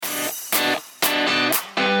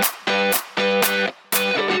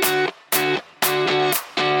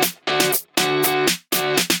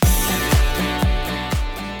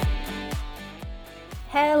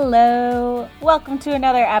welcome to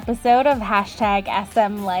another episode of Hashtag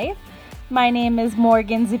SM Life. My name is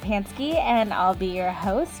Morgan Zupansky and I'll be your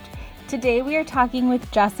host. Today we are talking with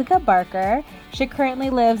Jessica Barker. She currently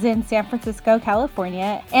lives in San Francisco,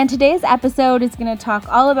 California, and today's episode is going to talk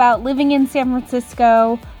all about living in San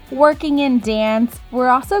Francisco, working in dance. We're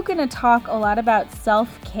also going to talk a lot about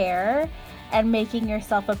self-care and making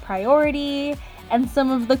yourself a priority, and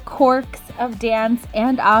some of the quirks of dance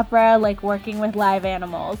and opera, like working with live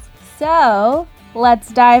animals. So,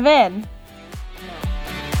 let's dive in.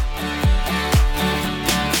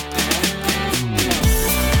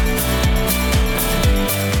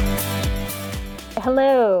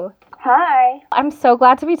 Hello. Hi. I'm so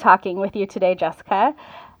glad to be talking with you today, Jessica.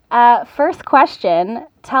 First question,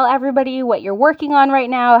 tell everybody what you're working on right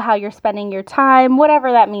now, how you're spending your time,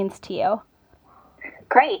 whatever that means to you.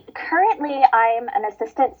 Great. Currently, I'm an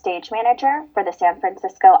assistant stage manager for the San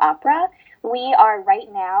Francisco Opera. We are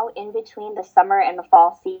right now in between the summer and the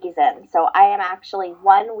fall season. So I am actually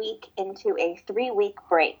 1 week into a 3-week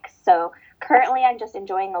break. So currently I'm just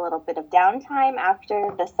enjoying a little bit of downtime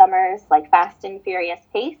after the summer's fast and furious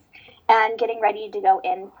pace and getting ready to go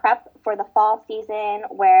in prep for the fall season,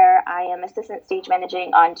 where I am assistant stage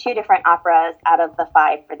managing on 2 different operas out of the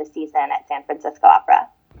 5 for the season at San Francisco Opera.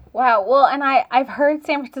 Wow. Well, and I've heard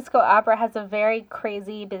San Francisco Opera has a very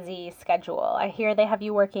crazy busy schedule. I hear they have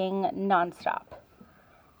you working nonstop.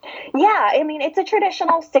 Yeah, I mean, it's a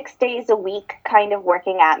traditional 6 days a week kind of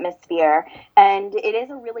working atmosphere. And it is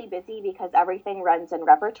really busy because everything runs in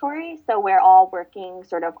repertory. So we're all working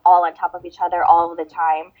sort of all on top of each other all of the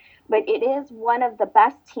time. But it is one of the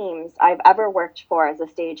best teams I've ever worked for as a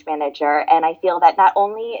stage manager. And I feel that not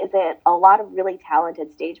only is it a lot of really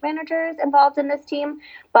talented stage managers involved in this team,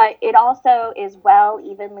 but it also is well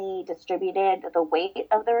evenly distributed, the weight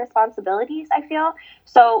of the responsibilities, I feel.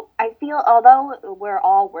 So I feel although we're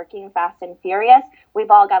all working fast and furious,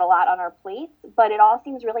 we've all got a lot on our plates, but it all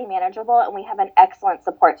seems really manageable, and we have an excellent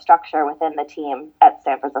support structure within the team at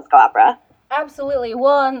San Francisco Opera. Absolutely.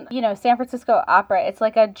 Well, and, San Francisco Opera, it's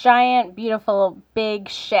like a giant, beautiful, big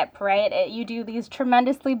ship, right? You do these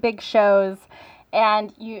tremendously big shows,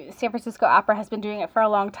 and San Francisco Opera has been doing it for a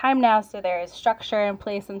long time now, so there is structure in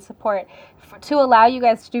place and support to allow you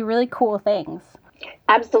guys to do really cool things.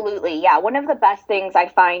 Absolutely. Yeah. One of the best things I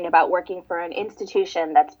find about working for an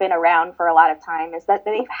institution that's been around for a lot of time is that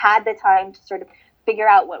they've had the time to sort of figure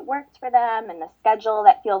out what works for them and the schedule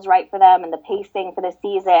that feels right for them and the pacing for the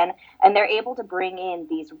season. And they're able to bring in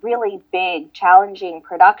these really big, challenging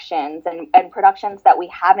productions and productions that we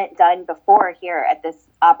haven't done before here at this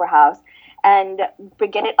opera house, and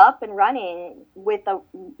get it up and running with a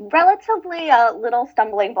relatively little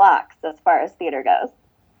stumbling blocks as far as theater goes.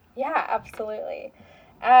 Yeah, absolutely.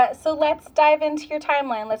 So let's dive into your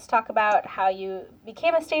timeline. Let's talk about how you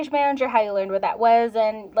became a stage manager, how you learned what that was,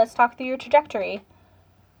 and let's talk through your trajectory.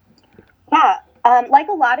 Yeah, like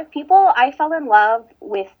a lot of people, I fell in love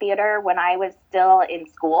with theater when I was still in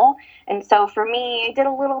school. And so for me, I did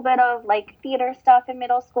a little bit of theater stuff in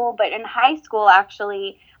middle school, but in high school,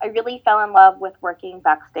 actually, I really fell in love with working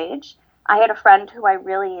backstage. I had a friend who I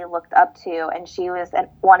really looked up to, and she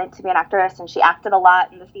wanted to be an actress, and she acted a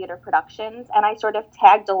lot in the theater productions. And I sort of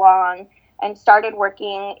tagged along and started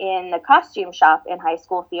working in the costume shop in high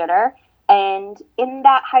school theater. And in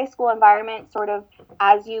that high school environment, sort of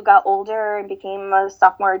as you got older and became a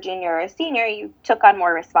sophomore, junior, or senior, you took on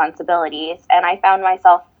more responsibilities. And I found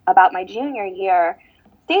myself about my junior year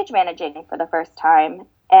stage managing for the first time.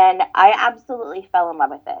 And I absolutely fell in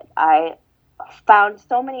love with it. I found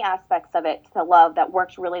so many aspects of it to love that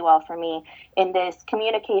worked really well for me in this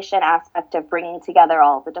communication aspect of bringing together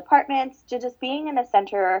all the departments, to just being in the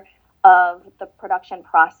center of the production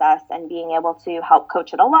process and being able to help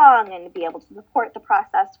coach it along and be able to support the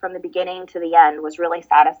process from the beginning to the end was really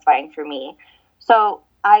satisfying for me. So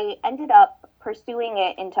I ended up pursuing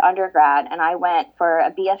it into undergrad, and I went for a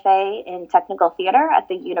BFA in technical theater at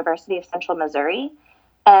the University of Central Missouri.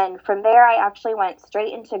 And from there, I actually went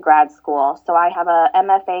straight into grad school. So I have a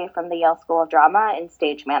MFA from the Yale School of Drama in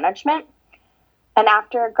stage management. And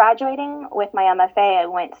after graduating with my MFA, I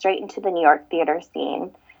went straight into the New York theater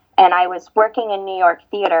scene. And I was working in New York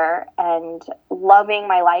theater and loving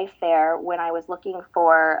my life there when I was looking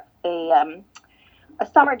for a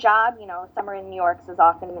summer job. Summer in New York is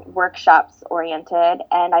often workshops oriented.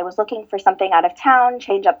 And I was looking for something out of town,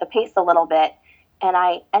 change up the pace a little bit. And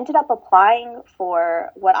I ended up applying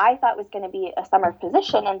for what I thought was going to be a summer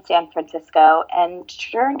position in San Francisco, and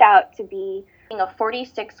turned out to be a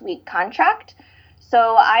 46-week contract.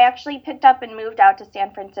 So I actually picked up and moved out to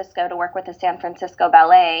San Francisco to work with the San Francisco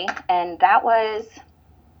Ballet. And that was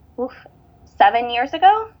 8 years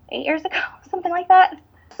ago. something like that.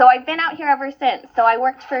 So I've been out here ever since. So I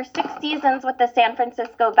worked for 6 seasons with the San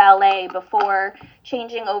Francisco Ballet before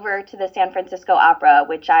changing over to the San Francisco Opera,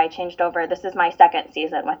 which I changed over. This is my 2nd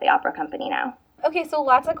season with the opera company now. Okay, so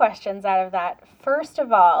lots of questions out of that. First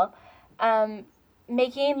of all,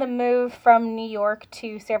 making the move from New York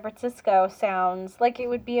to San Francisco sounds like it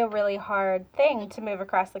would be a really hard thing to move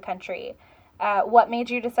across the country. What made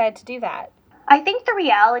you decide to do that? I think the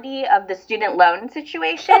reality of the student loan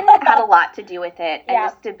situation had a lot to do with it, and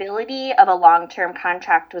the stability of a long-term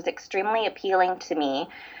contract was extremely appealing to me.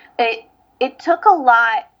 It took a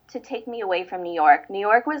lot to take me away from New York. New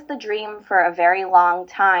York was the dream for a very long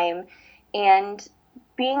time, and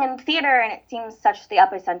being in theater, and it seems such the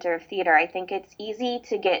epicenter of theater, I think it's easy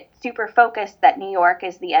to get super focused that New York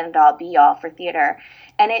is the end-all be-all for theater.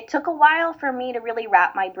 And it took a while for me to really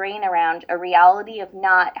wrap my brain around a reality of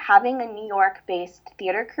not having a New York-based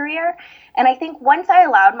theater career. And I think once I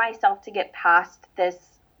allowed myself to get past this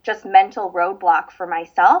just mental roadblock for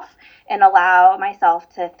myself and allow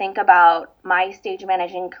myself to think about my stage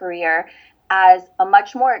managing career as a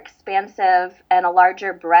much more expansive and a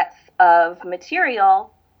larger breadth of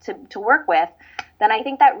material to work with, then I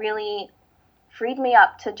think that really freed me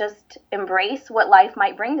up to just embrace what life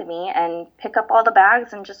might bring to me and pick up all the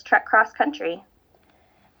bags and just trek cross country.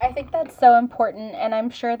 I think that's so important, and I'm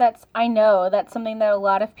sure I know that's something that a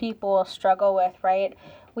lot of people struggle with, right?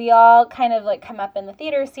 We all kind of like come up in the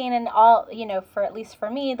theater scene, and all, for at least for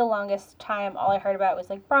me, the longest time, all I heard about was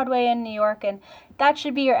like Broadway in New York, and that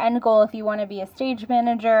should be your end goal if you want to be a stage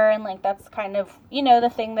manager, and like that's kind of,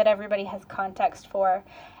 the thing that everybody has context for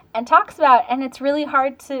and talks about, and it's really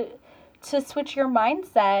hard to switch your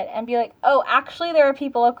mindset and be like, oh, actually there are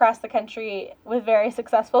people across the country with very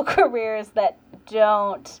successful careers that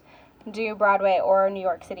don't do Broadway or New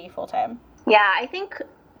York City full time. Yeah, I think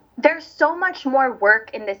there's so much more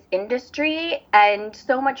work in this industry and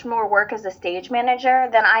so much more work as a stage manager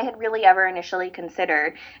than I had really ever initially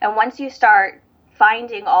considered. And once you start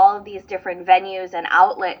finding all of these different venues and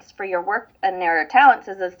outlets for your work and their talents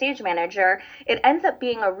as a stage manager, it ends up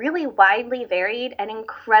being a really widely varied and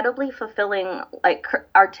incredibly fulfilling, like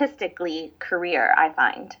artistically, career, I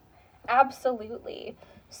find. Absolutely.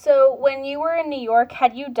 So when you were in New York,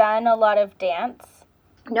 had you done a lot of dance?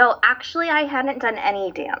 No, actually, I hadn't done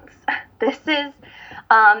any dance. This is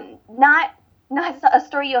not a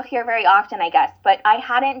story you'll hear very often, I guess, but I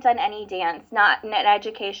hadn't done any dance, not in an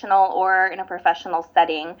educational or in a professional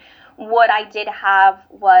setting. What I did have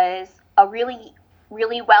was a really,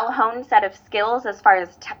 really well-honed set of skills as far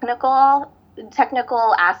as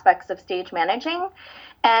technical aspects of stage managing,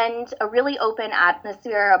 and a really open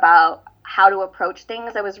atmosphere about how to approach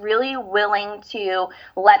things. I was really willing to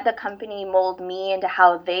let the company mold me into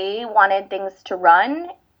how they wanted things to run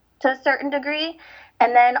to a certain degree.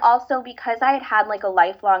 And then also because I had like a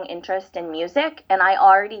lifelong interest in music and I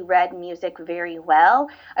already read music very well,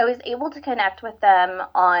 I was able to connect with them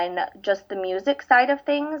on just the music side of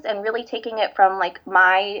things and really taking it from like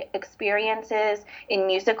my experiences in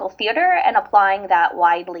musical theater and applying that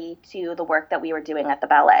widely to the work that we were doing at the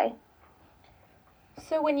ballet.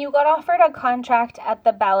 So when you got offered a contract at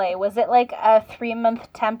the ballet, was it like a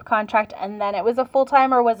 3-month temp contract and then it was a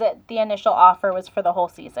full-time, or was it the initial offer was for the whole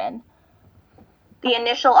season? The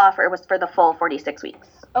initial offer was for the full 46 weeks.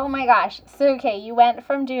 Oh my gosh. So, okay, you went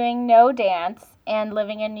from doing no dance and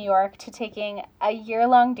living in New York to taking a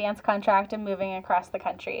year-long dance contract and moving across the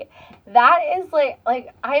country. That is like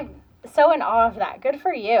I'm so in awe of that. Good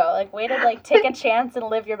for you. Like, way to like take a chance and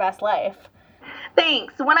live your best life.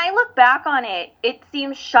 Thanks. When I look back on it, it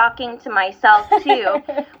seems shocking to myself too.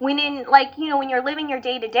 when you're living your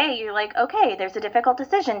day to day, you're like, okay, there's a difficult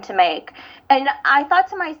decision to make. And I thought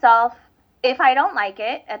to myself, if I don't like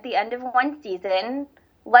it at the end of one season,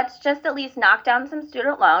 let's just at least knock down some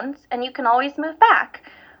student loans and you can always move back.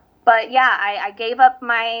 But yeah, I gave up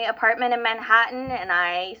my apartment in Manhattan and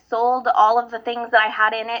I sold all of the things that I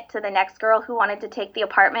had in it to the next girl who wanted to take the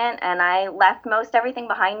apartment, and I left most everything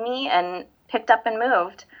behind me and picked up and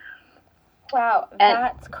moved. Wow,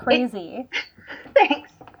 that's crazy.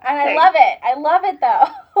 Thanks. And I love it. I love it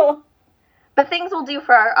though. But things will do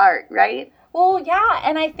for our art, right? Well, yeah,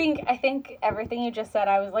 and I think everything you just said,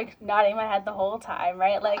 I was like nodding my head the whole time,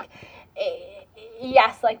 right? Like,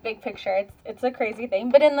 yes, like big picture, it's a crazy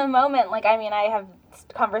thing, but in the moment, like, I mean, I have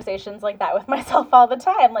conversations like that with myself all the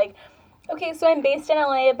time. Like, Okay, so I'm based in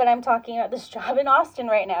LA, but I'm talking about this job in Austin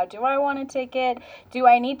right now. Do I want to take it? Do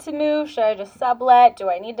I need to move? Should I just sublet? Do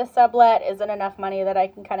I need to sublet? Is it enough money that I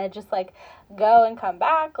can kind of just like go and come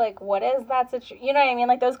back? Like, what is that situation? You know what I mean?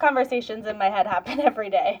 Like, those conversations in my head happen every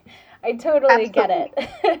day. I totally get Absolutely.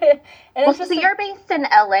 it. And Well, it's so just, you're based in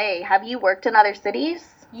LA. Have you worked in other cities?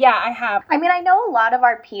 yeah, I have. I mean, I know a lot of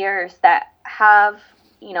our peers that have,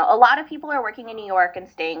 a lot of people are working in New York and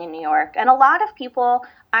staying in New York. And a lot of people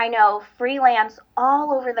I know freelance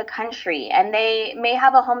all over the country, and they may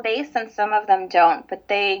have a home base and some of them don't, but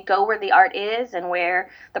they go where the art is and where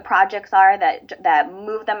the projects are that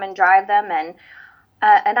move them and drive them. And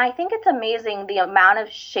I think it's amazing the amount of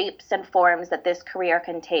shapes and forms that this career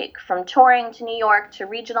can take, from touring to New York to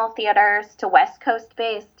regional theaters to West Coast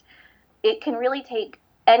based. It can really take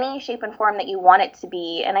any shape and form that you want it to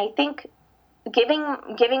be. And I think giving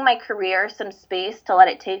my career some space to let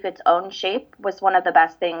it take its own shape was one of the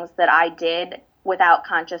best things that I did without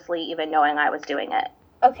consciously even knowing I was doing it.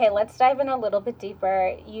 Okay, let's dive in a little bit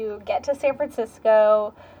deeper. You get to San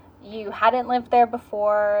Francisco. You hadn't lived there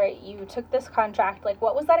before. You took this contract. Like,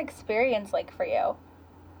 what was that experience like for you?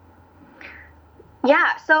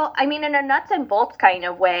 Yeah, so I mean, in a nuts and bolts kind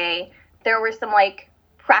of way, there were some like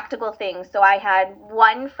practical things. So I had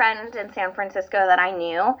one friend in San Francisco that I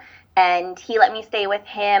knew, and he let me stay with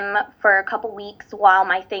him for a couple weeks while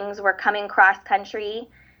my things were coming cross country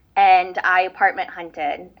and I apartment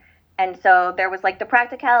hunted. And so there was like the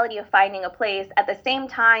practicality of finding a place at the same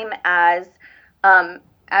time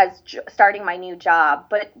starting my new job.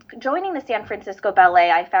 But joining the San Francisco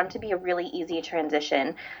Ballet, I found to be a really easy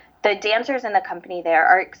transition. The dancers in the company there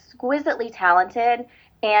are exquisitely talented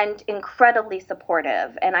and incredibly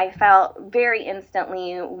supportive. And I felt very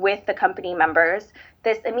instantly with the company members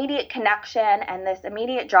this immediate connection and this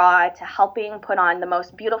immediate draw to helping put on the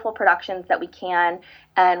most beautiful productions that we can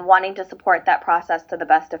and wanting to support that process to the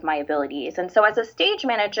best of my abilities. And so as a stage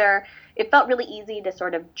manager, it felt really easy to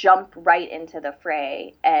sort of jump right into the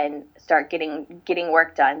fray and start getting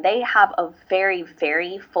work done. They have a very,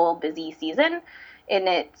 very full, busy season, and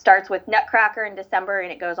it starts with Nutcracker in December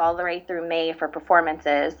and it goes all the way through May for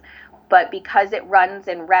performances. But because it runs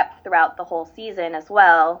in rep throughout the whole season as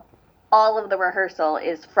well, all of the rehearsal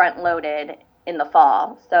is front loaded in the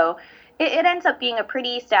fall. So it ends up being a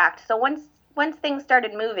pretty stacked. So once things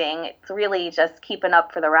started moving, it's really just keeping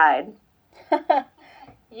up for the ride.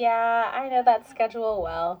 Yeah, I know that schedule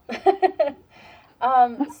well.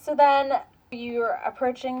 So then you're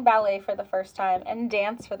approaching ballet for the first time and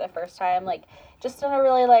dance for the first time, like just on a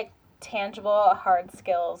really like tangible, hard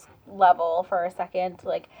skills level for a second.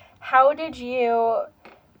 Like, how did you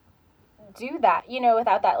do that,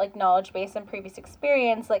 without that like knowledge base and previous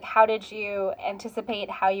experience? Like, how did you anticipate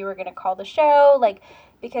how you were going to call the show? Like,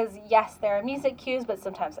 because yes, there are music cues, but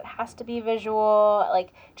sometimes it has to be visual.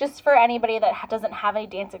 Like, just for anybody that doesn't have any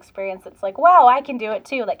dance experience, it's like, wow, I can do it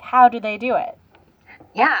too. Like, how do they do it?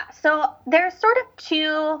 Yeah, so there's sort of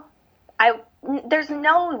two. I There's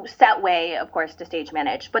no set way, of course, to stage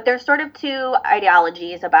manage, but there's sort of two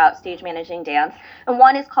ideologies about stage managing dance, and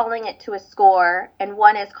one is calling it to a score, and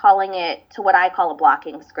one is calling it to what I call a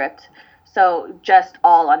blocking script. So just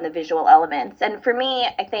all on the visual elements. And for me,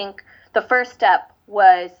 I think the first step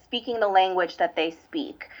was speaking the language that they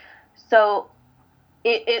speak. So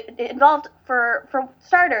it involved, for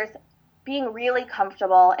starters, being really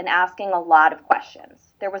comfortable and asking a lot of questions.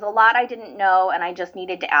 There was a lot I didn't know, and I just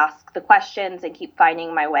needed to ask the questions and keep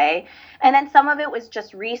finding my way. And then some of it was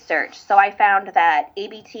just research. So I found that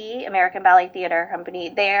ABT, American Ballet Theater Company,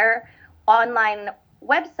 their online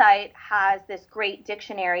website has this great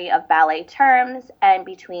dictionary of ballet terms, and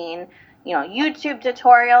between YouTube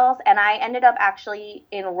tutorials, and I ended up actually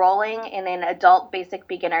enrolling in an adult basic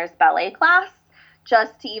beginners ballet class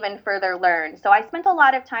just to even further learn. So I spent a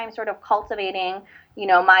lot of time sort of cultivating,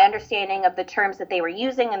 my understanding of the terms that they were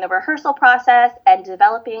using in the rehearsal process and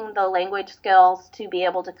developing the language skills to be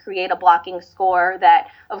able to create a blocking score that,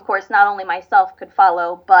 of course, not only myself could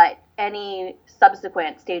follow, but any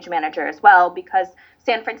subsequent stage manager as well, because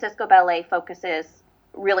San Francisco Ballet focuses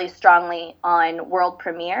really strongly on world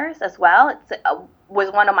premieres as well.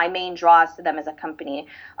 Was one of my main draws to them as a company.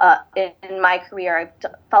 In my career,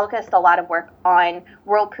 I've focused a lot of work on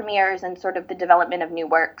world premieres, and sort of the development of new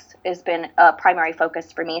works has been a primary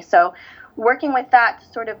focus for me. So working with that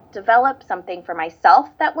to sort of develop something for myself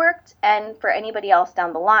that worked and for anybody else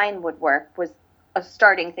down the line would work was a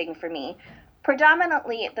starting thing for me.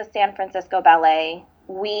 Predominantly at the San Francisco Ballet,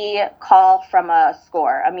 we call from a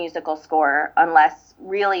musical score, unless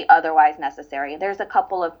really otherwise necessary. There's a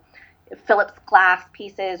couple of Phillips Glass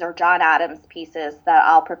pieces or John Adams pieces that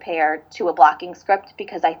I'll prepare to a blocking script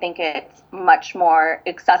because I think it's much more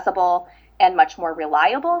accessible and much more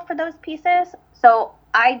reliable for those pieces. So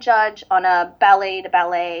I judge on a ballet to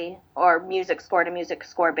ballet or music score to music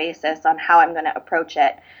score basis on how I'm going to approach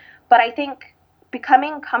it. But I think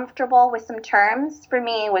becoming comfortable with some terms for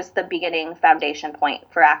me was the beginning foundation point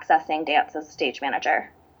for accessing dance as a stage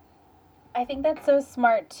manager. I think that's so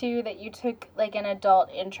smart too that you took like an adult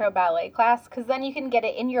intro ballet class, because then you can get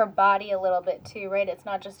it in your body a little bit too, right? It's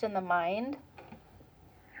not just in the mind.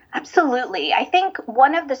 Absolutely. I think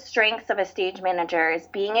one of the strengths of a stage manager is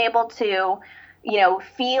being able to,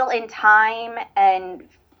 feel in time and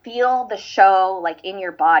feel the show like in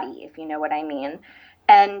your body, if you know what I mean.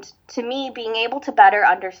 And to me, being able to better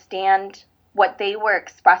understand what they were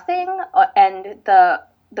expressing and the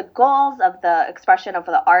goals of the expression of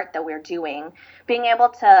the art that we're doing, being able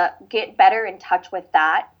to get better in touch with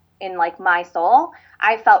that in like my soul,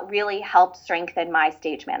 I felt really helped strengthen my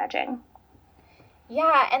stage managing.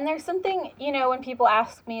 Yeah, and there's something, when people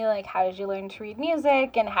ask me, like, how did you learn to read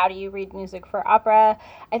music and how do you read music for opera?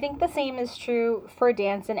 I think the same is true for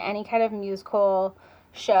dance in any kind of musical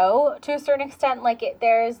show to a certain extent. Like,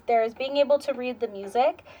 there's being able to read the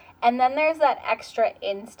music, and then there's that extra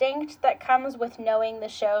instinct that comes with knowing the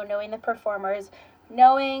show, knowing the performers,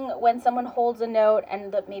 knowing when someone holds a note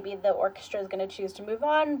and that maybe the orchestra is going to choose to move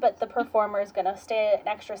on, but the performer is going to stay an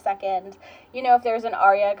extra second. If there's an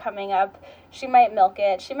aria coming up, she might milk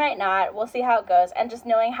it, she might not. We'll see how it goes. And just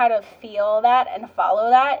knowing how to feel that and follow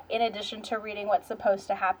that in addition to reading what's supposed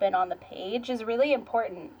to happen on the page is really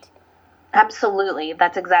important. Absolutely.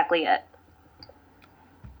 That's exactly it.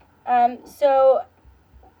 So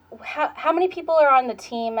how many people are on the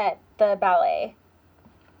team at the ballet?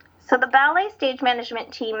 So the ballet stage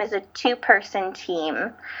management team is a 2-person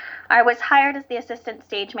team. I was hired as the assistant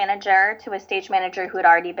stage manager to a stage manager who had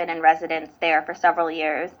already been in residence there for several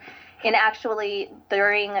years. And actually,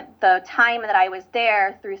 during the time that I was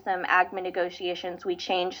there, through some AGMA negotiations, we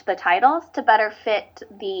changed the titles to better fit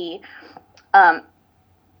the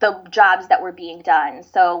jobs that were being done.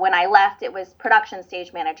 So when I left, it was production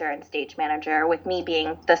stage manager and stage manager, with me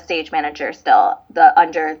being the stage manager still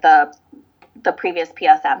under the previous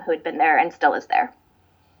PSM who had been there and still is there.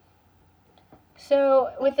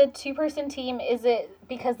 So with a 2-person team, is it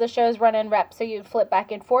because the shows run in reps, so you'd flip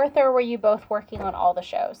back and forth, or were you both working on all the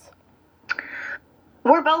shows?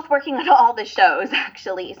 We're both working on all the shows,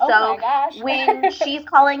 actually. Oh my gosh. When she's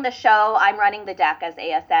calling the show, I'm running the deck as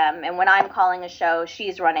ASM. And when I'm calling a show,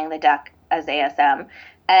 she's running the deck as ASM.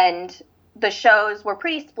 And the shows were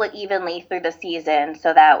pretty split evenly through the season,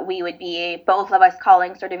 so that we would be both of us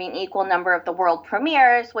calling sort of an equal number of the world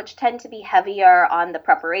premieres, which tend to be heavier on the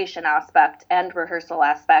preparation aspect and rehearsal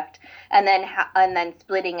aspect, and then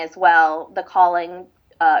splitting as well the calling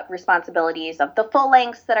responsibilities of the full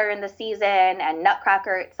lengths that are in the season, and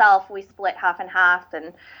Nutcracker itself we split half and half.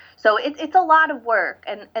 And so it's a lot of work,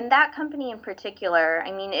 and that company in particular,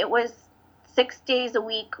 I mean, it was 6 days a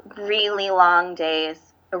week, really long days,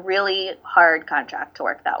 a really hard contract to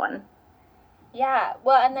work that one. Yeah.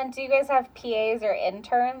 Well, and then do you guys have PAs or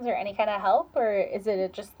interns or any kind of help, or is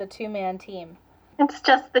it just the 2-man team? It's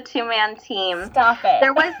just the 2-man team. Stop it.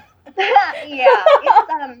 There was,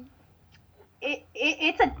 yeah,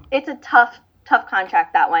 it's a tough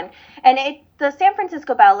contract, that one. And the San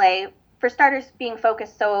Francisco Ballet, for starters, being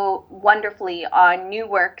focused so wonderfully on new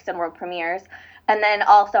works and world premieres, and then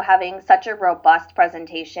also having such a robust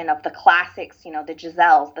presentation of the classics, the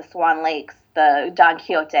Giselles, the Swan Lakes, the Don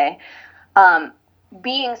Quixote,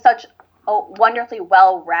 being such a wonderfully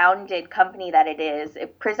well-rounded company that it is,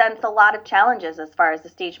 it presents a lot of challenges as far as the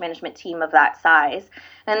stage management team of that size.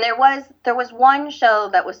 And there was one show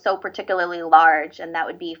that was so particularly large, and that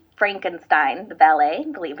would be Frankenstein, the ballet,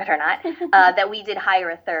 believe it or not, that we did hire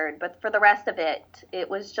a third. But for the rest of it, it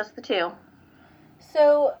was just the 2.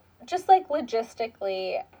 So just like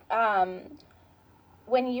logistically,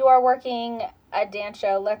 when you are working a dance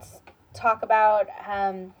show, let's talk about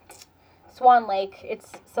Swan Lake.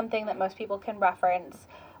 It's something that most people can reference.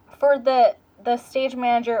 For the stage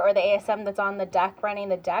manager or the ASM that's on the deck, running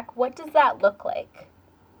the deck, what does that look like?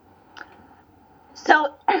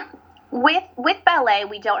 So with ballet,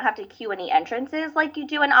 we don't have to cue any entrances like you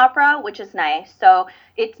do in opera, which is nice. So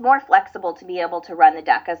it's more flexible to be able to run the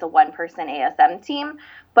deck as a 1-person ASM team.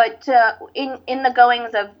 But in the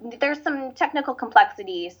goings of, there's some technical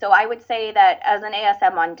complexities. So I would say that as an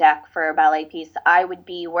ASM on deck for a ballet piece, I would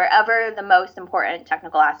be wherever the most important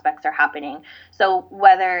technical aspects are happening. So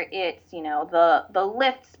whether it's, the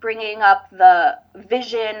lifts bringing up the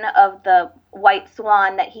vision of the white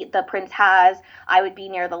swan that the prince has, I would be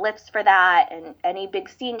near the lifts for that. And any big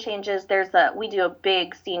scene changes, we do a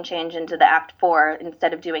big scene change into the act 4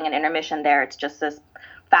 instead of doing an intermission there. It's just this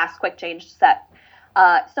fast, quick change set.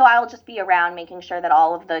 So I'll just be around making sure that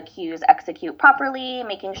all of the cues execute properly,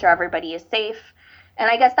 making sure everybody is safe. And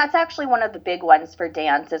I guess that's actually one of the big ones for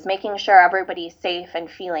dance, is making sure everybody's safe and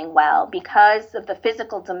feeling well. Because of the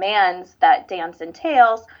physical demands that dance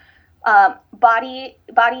entails, body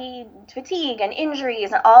fatigue and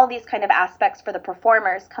injuries and all these kind of aspects for the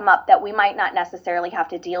performers come up that we might not necessarily have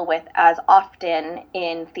to deal with as often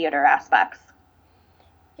in theater aspects.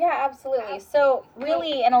 Yeah, absolutely. So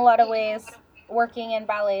really, in a lot of ways, working in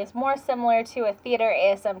ballet is more similar to a theater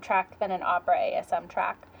ASM track than an opera ASM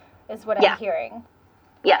track, is what I'm hearing.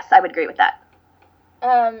 Yes, I would agree with that.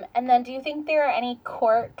 And then do you think there are any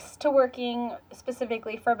quirks to working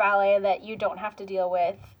specifically for ballet that you don't have to deal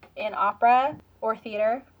with in opera or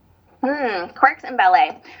theater? Quirks in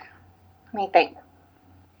ballet. Let me think.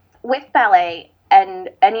 With ballet and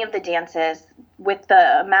any of the dances, with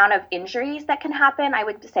the amount of injuries that can happen, I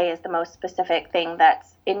would say is the most specific thing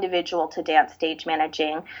that's individual to dance stage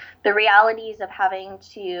managing. The realities of having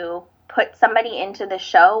to put somebody into the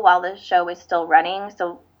show while the show is still running.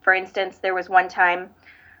 So, for instance, there was one time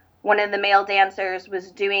one of the male dancers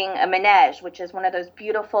was doing a manège, which is one of those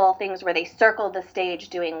beautiful things where they circle the stage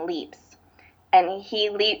doing leaps. And he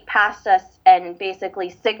leaped past us and basically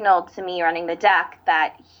signaled to me running the deck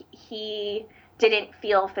that he didn't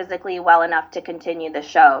feel physically well enough to continue the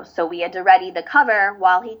show. So we had to ready the cover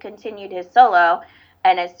while he continued his solo.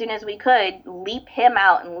 And as soon as we could, leap him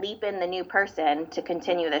out and leap in the new person to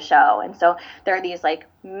continue the show. And so there are these like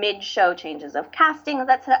mid-show changes of casting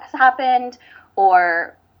that's happened,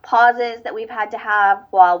 or pauses that we've had to have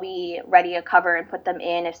while we ready a cover and put them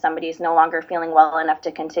in if somebody's no longer feeling well enough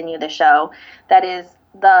to continue the show. That is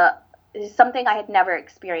something I had never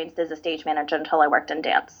experienced as a stage manager until I worked in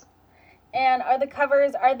dance. And are the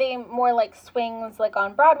covers, are they more like swings like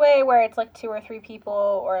on Broadway where it's like 2 or 3 people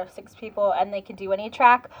or 6 people and they can do any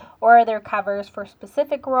track? Or are there covers for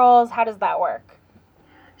specific roles? How does that work?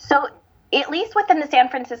 So at least within the San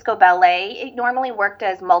Francisco Ballet, it normally worked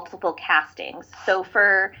as multiple castings. So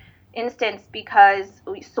for instance, because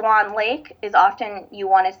Swan Lake is often you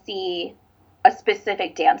want to see a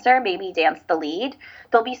specific dancer, maybe dance the lead,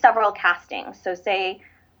 there'll be several castings. So say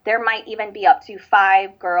there might even be up to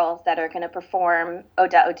 5 girls that are going to perform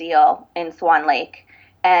Odette Odile in Swan Lake.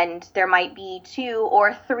 And there might be 2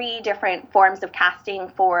 or 3 different forms of casting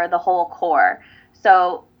for the whole corps.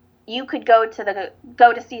 So you could go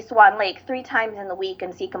to see Swan Lake 3 times in the week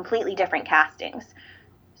and see completely different castings.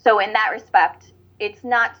 So in that respect, it's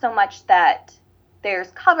not so much that there's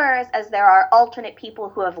covers as there are alternate people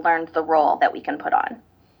who have learned the role that we can put on.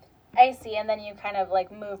 I see, and then you kind of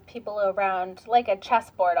like move people around like a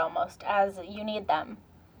chessboard almost as you need them.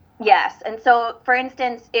 Yes, and so for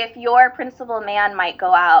instance, if your principal man might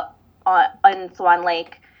go out on Swan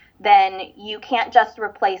Lake, then you can't just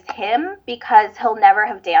replace him because he'll never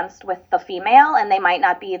have danced with the female and they might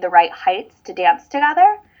not be the right heights to dance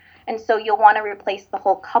together. And so you'll want to replace the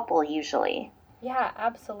whole couple usually. Yeah,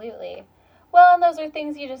 absolutely. Well, and those are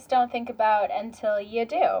things you just don't think about until you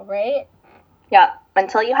do, right? Yeah,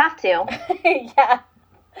 until you have to. Yeah.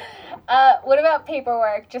 What about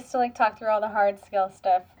paperwork? Just to like talk through all the hard skill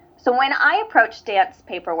stuff. So when I approach dance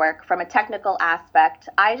paperwork from a technical aspect,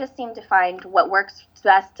 I just seem to find what works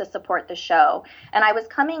best to support the show. And I was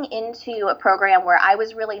coming into a program where I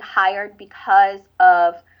was really hired because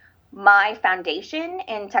of my foundation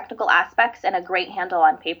in technical aspects and a great handle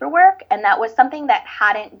on paperwork. And that was something that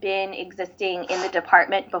hadn't been existing in the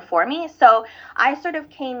department before me. So I sort of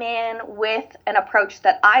came in with an approach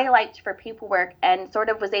that I liked for paperwork and sort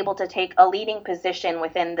of was able to take a leading position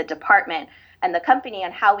within the department and the company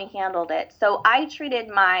on how we handled it. So I treated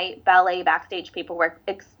my ballet backstage paperwork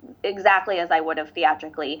exactly as I would have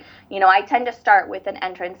theatrically. I tend to start with an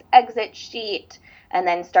entrance exit sheet and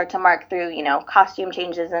then start to mark through, costume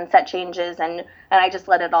changes and set changes. And I just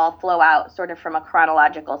let it all flow out sort of from a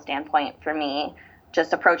chronological standpoint for me,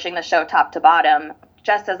 just approaching the show top to bottom,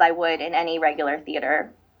 just as I would in any regular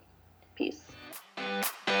theater piece.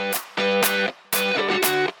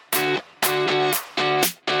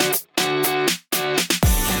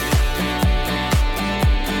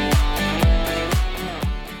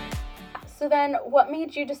 So then what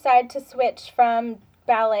made you decide to switch from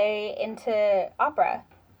ballet into opera?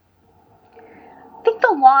 think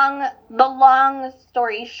the long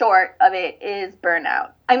story short of it is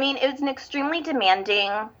burnout. I mean, it was an extremely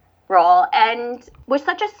demanding role, and with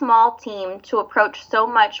such a small team to approach so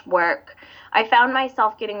much work, I found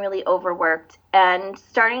myself getting really overworked and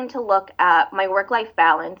starting to look at my work-life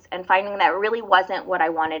balance and finding that really wasn't what I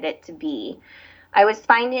wanted it to be. I was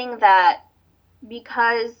finding that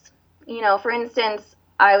because, for instance,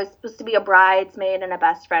 I was supposed to be a bridesmaid in a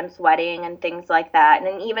best friend's wedding and things like that.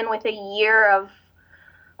 And even with a year of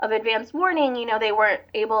advance warning, they weren't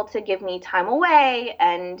able to give me time away.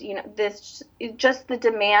 And, this just the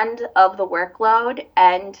demand of the workload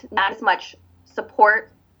and not as much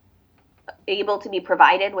support able to be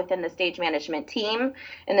provided within the stage management team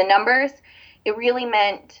and the numbers, it really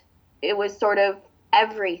meant it was sort of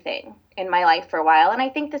everything in my life for a while. And I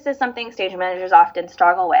think this is something stage managers often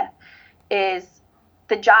struggle with, is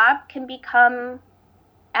the job can become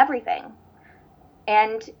everything.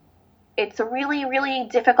 And it's a really, really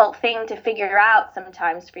difficult thing to figure out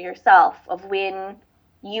sometimes for yourself, of when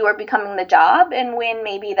you are becoming the job and when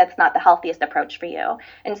maybe that's not the healthiest approach for you.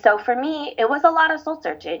 And so for me, it was a lot of soul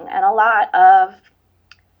searching and a lot of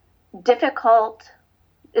difficult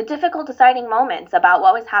deciding moments about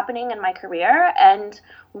what was happening in my career and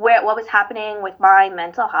what was happening with my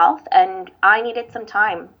mental health. And I needed some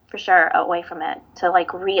time for sure away from it to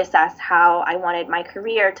reassess how I wanted my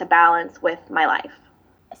career to balance with my life.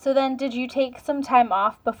 So then did you take some time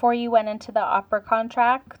off before you went into the opera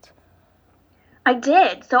contract? I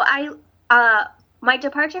did. So my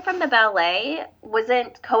departure from the ballet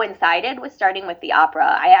wasn't coincided with starting with the opera.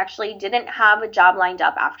 I actually didn't have a job lined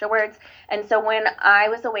up afterwards. And so when I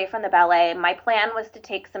was away from the ballet, my plan was to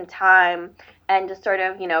take some time and to sort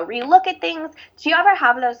of, relook at things. Do you ever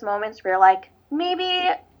have those moments where you're like,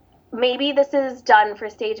 maybe this is done for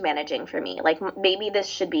stage managing for me? Like, maybe this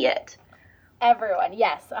should be it. Everyone,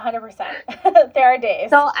 yes, 100%. There are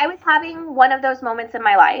days. So I was having one of those moments in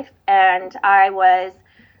my life, and I was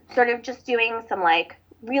sort of just doing some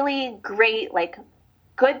really great,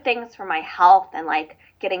 good things for my health, and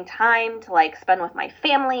getting time to spend with my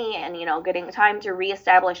family, and getting time to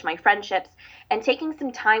reestablish my friendships, and taking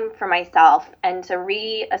some time for myself and to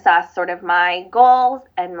reassess sort of my goals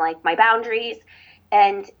and my boundaries.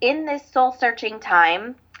 And in this soul searching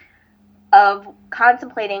time of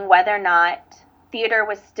contemplating whether or not theater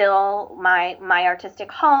was still my artistic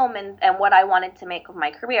home and what I wanted to make of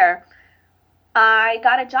my career, I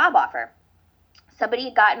got a job offer. Somebody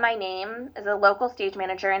had gotten my name as a local stage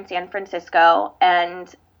manager in San Francisco,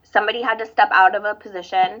 and somebody had to step out of a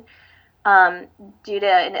position due to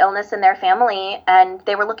an illness in their family, and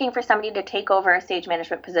they were looking for somebody to take over a stage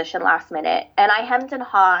management position last minute. And I hemmed and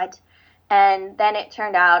hawed, and then it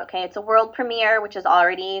turned out, okay, it's a world premiere, which is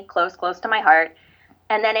already close to my heart.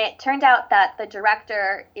 And then it turned out that the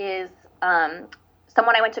director is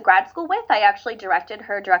someone I went to grad school with. I actually directed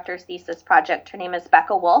her director's thesis project. Her name is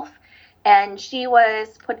Becca Wolf. And she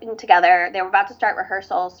was putting together, they were about to start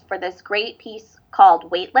rehearsals for this great piece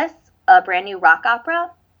called Weightless, a brand new rock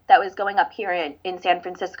opera that was going up here in San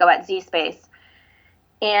Francisco at Z Space.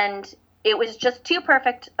 And it was just too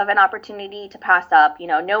perfect of an opportunity to pass up,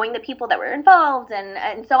 knowing the people that were involved.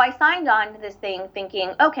 And so I signed on to this thing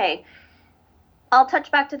thinking, okay, I'll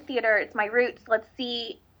touch back to theater. It's my roots. Let's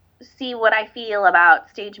see what I feel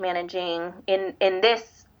about stage managing in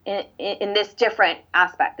this different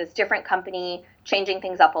aspect, this different company, changing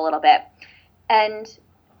things up a little bit. And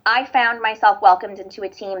I found myself welcomed into a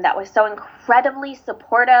team that was so incredibly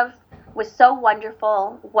supportive, was so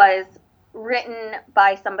wonderful, was written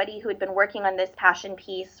by somebody who had been working on this passion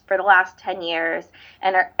piece for the last 10 years.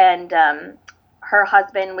 And her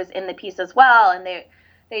husband was in the piece as well. And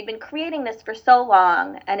they'd been creating this for so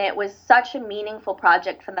long, and it was such a meaningful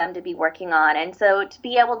project for them to be working on. And so to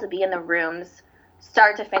be able to be in the rooms,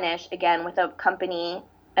 start to finish, again, with a company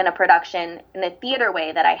and a production in a theater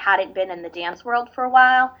way that I hadn't been in the dance world for a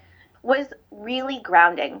while, was really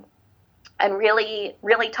grounding and really,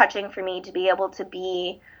 really touching for me to be able to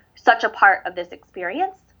be such a part of this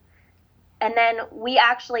experience. And then we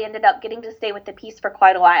actually ended up getting to stay with the piece for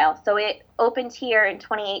quite a while. So it opened here in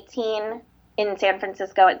 2018 in San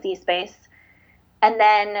Francisco at Z Space. And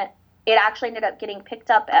then it actually ended up getting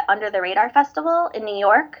picked up at Under the Radar Festival in New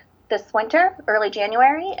York this winter, early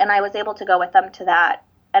January, and I was able to go with them to that.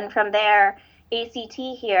 And from there, ACT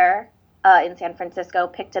here in San Francisco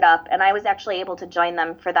picked it up, and I was actually able to join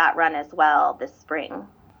them for that run as well this spring.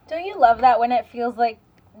 Don't you love that when it feels like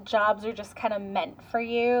jobs are just kind of meant for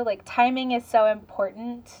you? Like, timing is so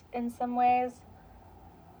important in some ways.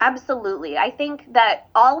 Absolutely. I think that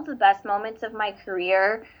all of the best moments of my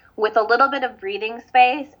career, with a little bit of breathing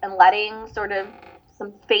space and letting sort of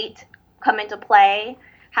some fate come into play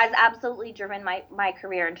has absolutely driven my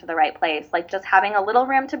career into the right place. Like just having a little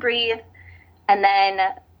room to breathe and then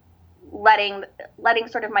letting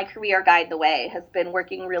sort of my career guide the way has been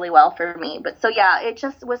working really well for me. But so yeah, it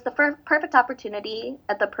just was the perfect opportunity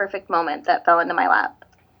at the perfect moment that fell into my lap.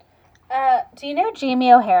 Do you know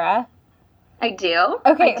Jamie O'Hara? I do.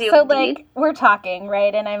 Okay, I do so indeed. like we're talking,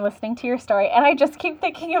 right? And I'm listening to your story, and I just keep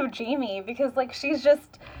thinking of Jamie because like she's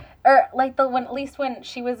just, or like at least when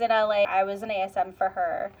she was in LA, I was an ASM for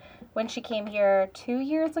her when she came here 2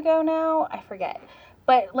 years ago now. I forget.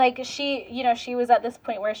 But like she, she was at this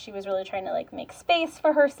point where she was really trying to like make space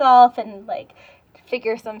for herself and like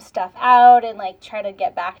figure some stuff out and like try to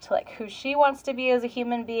get back to like who she wants to be as a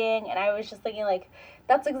human being. And I was just thinking like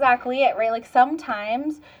that's exactly it, right? Like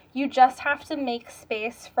sometimes you just have to make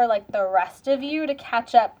space for like the rest of you to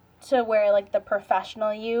catch up to where like the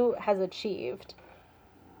professional you has achieved.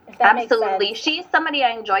 If that Absolutely. makes sense. She's somebody I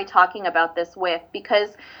enjoy talking about this with because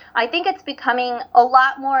I think it's becoming a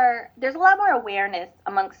lot more, there's a lot more awareness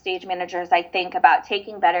amongst stage managers, I think, about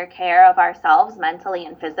taking better care of ourselves mentally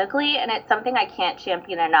and physically. And it's something I can't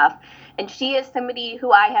champion enough. And she is somebody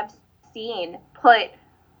who I have seen put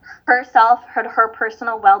herself, her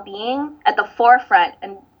personal well-being at the forefront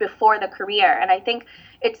and before the career. And I think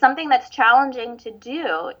it's something that's challenging to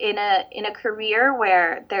do in a career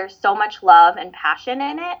where there's so much love and passion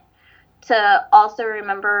in it, to also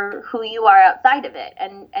remember who you are outside of it.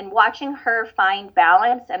 And watching her find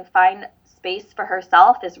balance and find space for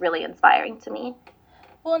herself is really inspiring to me.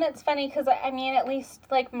 Well, and it's funny because, I mean, at least,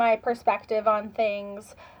 like, my perspective on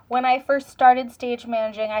things, when I first started stage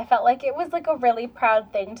managing, I felt like it was, like, a really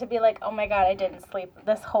proud thing to be like, oh my God, I didn't sleep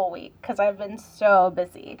this whole week because I've been so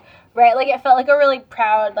busy, right? Like, it felt like a really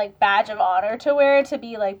proud, like, badge of honor to wear, to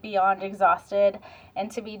be, like, beyond exhausted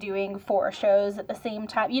and to be doing 4 shows at the same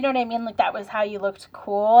time. You know what I mean? Like, that was how you looked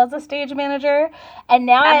cool as a stage manager. And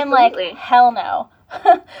now Absolutely. I'm like, hell no.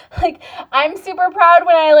 Like, I'm super proud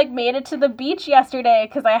when I like made it to the beach yesterday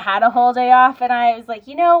because I had a whole day off and I was like,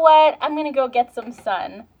 you know what, I'm gonna go get some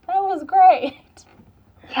sun. That was great.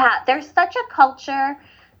 Yeah, there's such a culture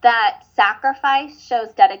that sacrifice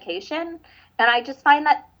shows dedication, and I just find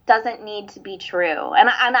that doesn't need to be true. And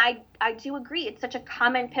I do agree. It's such a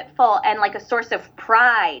common pitfall and like a source of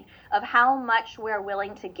pride of how much we're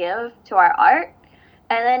willing to give to our art.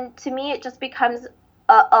 And then to me, it just becomes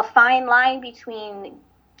a fine line between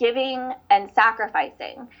giving and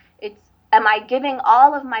sacrificing. It's, am I giving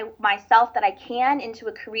all of myself that I can into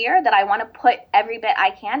a career that I want to put every bit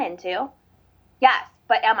I can into? Yes,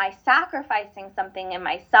 but am I sacrificing something in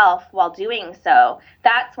myself while doing so?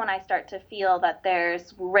 That's when I start to feel that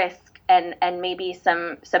there's risk and maybe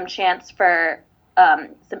some chance for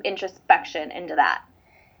some introspection into that.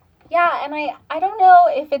 Yeah, and I don't know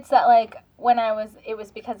if it's that like when it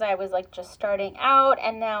was because I was like just starting out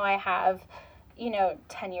and now I have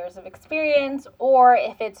 10 years of experience, or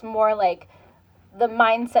if it's more like the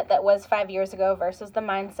mindset that was 5 years ago versus the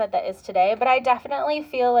mindset that is today. But I definitely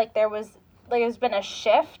feel like there's been a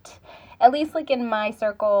shift, at least like in my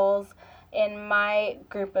circles, in my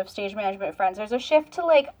group of stage management friends. There's a shift to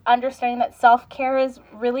like understanding that self-care is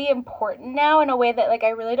really important now in a way that like I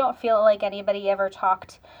really don't feel like anybody ever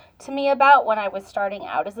talked to me about when I was starting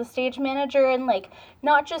out as a stage manager, and like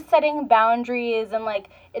not just setting boundaries and like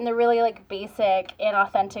in the really like basic and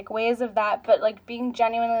authentic ways of that, but like being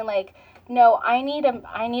genuinely like, no, I need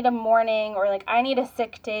a morning, or like I need a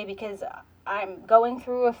sick day because I'm going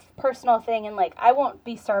through a personal thing, and like I won't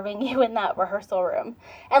be serving you in that rehearsal room.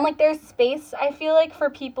 And like there's space, I feel like,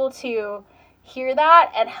 for people to hear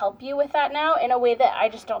that and help you with that now in a way that I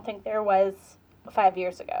just don't think there was 5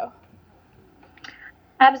 years ago.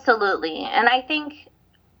 Absolutely. And I think,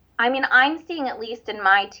 I mean, I'm seeing, at least in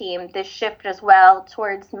my team, this shift as well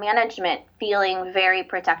towards management feeling very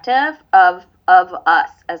protective of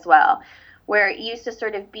us as well, where it used to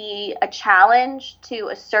sort of be a challenge to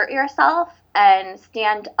assert yourself and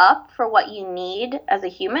stand up for what you need as a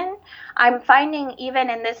human. I'm finding,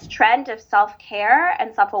 even in this trend of self-care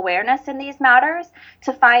and self-awareness in these matters,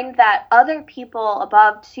 to find that other people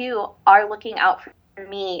above too are looking out for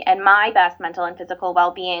me and my best mental and physical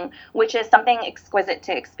well-being, which is something exquisite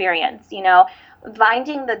to experience.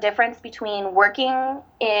 Finding the difference between working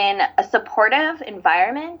in a supportive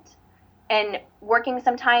environment and working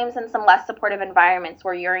sometimes in some less supportive environments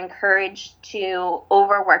where you're encouraged to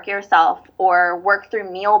overwork yourself or work through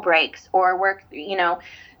meal breaks or work,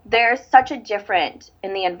 there's such a difference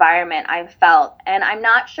in the environment I've felt. And I'm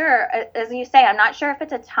not sure, as you say, I'm not sure if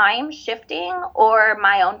it's a time shifting or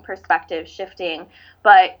my own perspective shifting,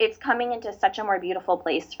 but it's coming into such a more beautiful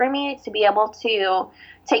place for me to be able to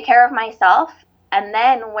take care of myself And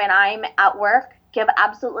then when I'm at work, give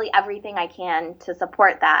absolutely everything I can to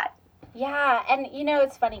support that. Yeah, and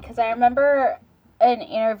it's funny because I remember in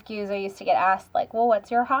interviews I used to get asked like, well,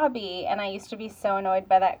 what's your hobby? And I used to be so annoyed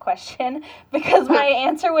by that question because my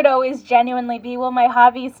answer would always genuinely be, well, my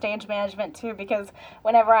hobby is stage management too, because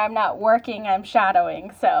whenever I'm not working, I'm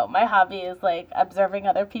shadowing. So my hobby is like observing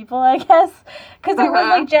other people, I guess, because it was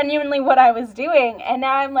like genuinely what I was doing. And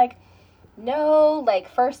now I'm like, no, like,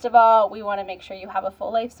 first of all, we want to make sure you have a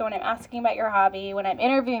full life. So when I'm asking about your hobby, when I'm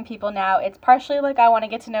interviewing people now, it's partially like I want to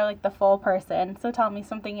get to know like the full person. So tell me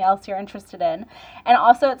something else you're interested in. And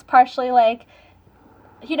also it's partially like,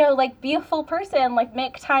 like be a full person, like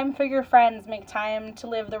make time for your friends, make time to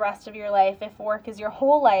live the rest of your life. If work is your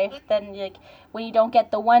whole life, then like when you don't get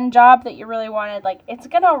the one job that you really wanted, like it's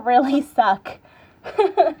going to really suck.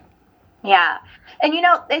 Yeah. And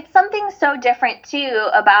it's something so different too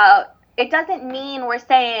about, it doesn't mean we're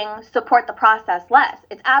saying support the process less.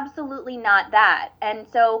 It's absolutely not that. And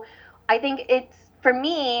so I think it's, for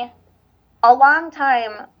me, a long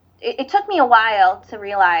time, it took me a while to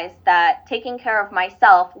realize that taking care of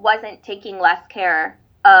myself wasn't taking less care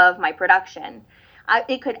of my production.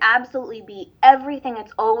 It could absolutely be everything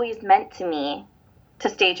it's always meant to me to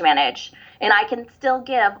stage manage. And I can still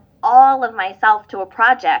give all of myself to a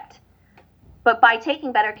project. But by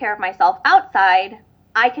taking better care of myself outside,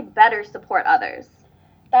 I could better support others.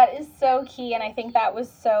 That is so key, and I think that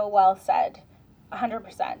was so well said,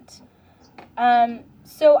 100%.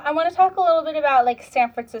 So I want to talk a little bit about like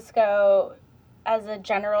San Francisco as a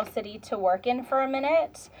general city to work in for a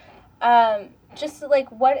minute. Just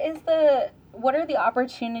like what are the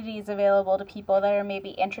opportunities available to people that are maybe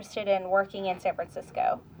interested in working in San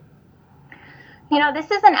Francisco?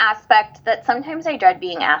 This is an aspect that sometimes I dread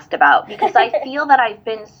being asked about because I feel that I've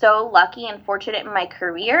been so lucky and fortunate in my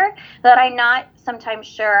career that I'm not sometimes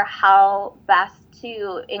sure how best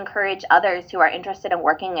to encourage others who are interested in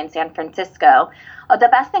working in San Francisco. The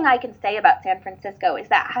best thing I can say about San Francisco is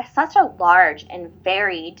that it has such a large and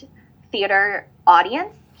varied theater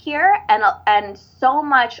audience here, and so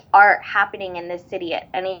much art happening in this city at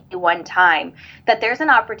any one time, that there's an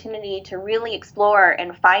opportunity to really explore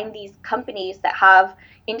and find these companies that have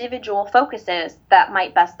individual focuses that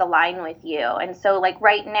might best align with you. And so like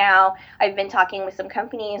right now, I've been talking with some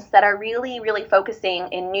companies that are really, really focusing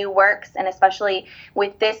in new works, and especially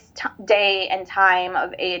with this day and time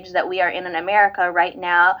of age that we are in America right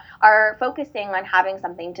now, are focusing on having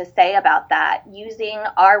something to say about that, using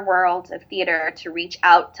our world of theater to reach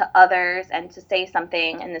out to others and to say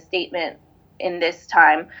something in the statement in this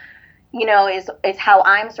time, is how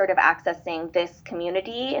I'm sort of accessing this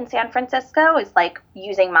community in San Francisco, is like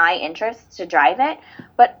using my interests to drive it.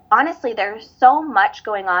 But honestly, there's so much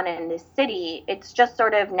going on in this city. It's just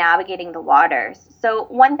sort of navigating the waters. So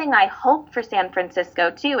one thing I hope for San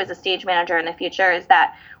Francisco too, as a stage manager in the future, is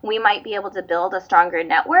that we might be able to build a stronger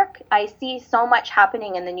network. I see so much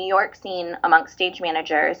happening in the New York scene amongst stage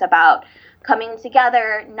managers about coming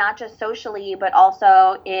together, not just socially, but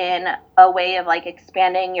also in a way of like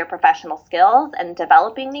expanding your professional skills and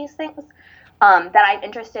developing these things, that I'm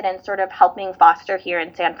interested in sort of helping foster here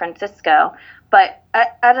in San Francisco. But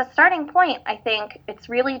at a starting point, I think it's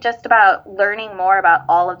really just about learning more about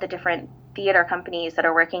all of the different theater companies that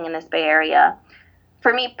are working in this Bay Area.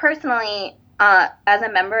 For me personally, as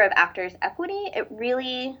a member of Actors Equity, it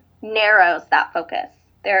really narrows that focus.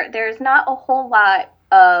 There's not a whole lot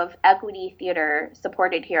of equity theater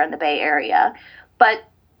supported here in the Bay Area, but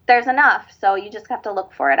there's enough, so you just have to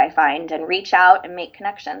look for it, I find, and reach out and make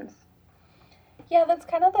connections. Yeah, that's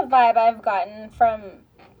kind of the vibe I've gotten from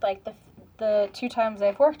like the two times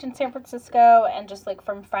I've worked in San Francisco, and just like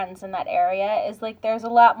from friends in that area, is like there's a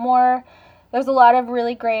lot of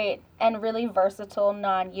really great and really versatile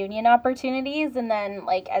non-union opportunities. And then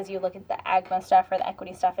like as you look at the AGMA stuff or the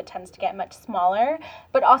equity stuff, it tends to get much smaller.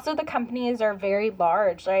 But also the companies are very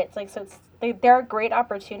large, right? It's like, so there are great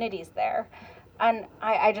opportunities there. And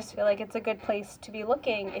I just feel like it's a good place to be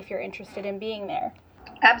looking if you're interested in being there.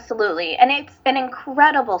 Absolutely. And it's an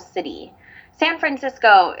incredible city. San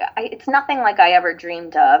Francisco, it's nothing like I ever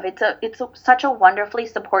dreamed of. It's such a wonderfully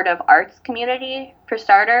supportive arts community, for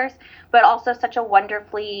starters, but also such a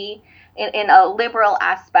wonderfully, in a liberal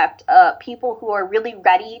aspect, people who are really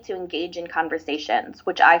ready to engage in conversations,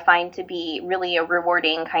 which I find to be really a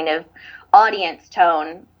rewarding kind of audience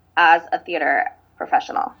tone as a theater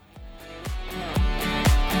professional.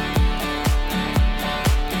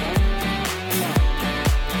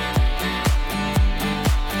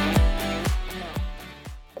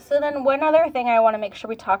 So then one other thing I want to make sure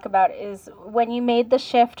we talk about is when you made the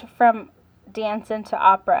shift from dance into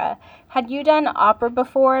opera. Had you done opera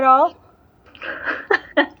before at all?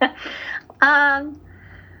 um,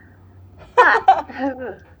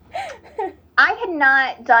 huh. I had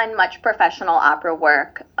not done much professional opera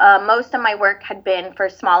work. Most of my work had been for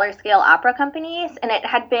smaller scale opera companies, and it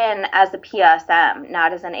had been as a PSM,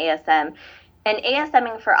 not as an ASM. And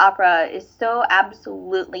ASMing for opera is so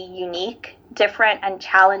absolutely unique, different, and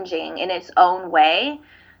challenging in its own way.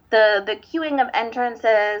 The queuing of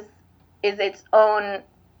entrances is its own,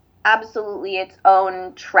 absolutely its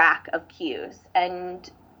own track of cues,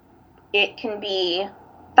 and it can be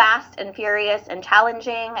fast and furious and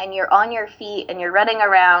challenging, and you're on your feet and you're running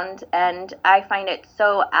around, and I find it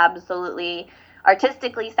so absolutely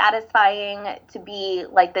artistically satisfying to be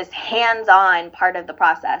like this hands-on part of the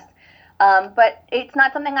process. But it's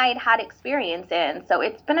not something I had experience in, so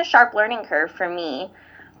it's been a sharp learning curve for me.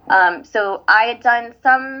 So I had done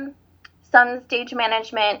some stage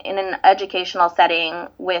management in an educational setting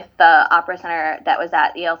with the opera center that was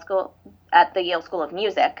at the Yale School of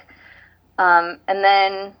Music. And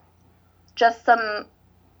then just some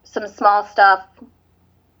small stuff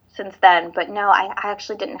since then. But no, I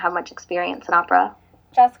actually didn't have much experience in opera.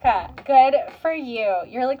 Jessica, good for you.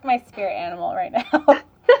 You're like my spirit animal right now.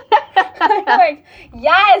 I'm like,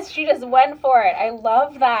 yes, she just went for it. I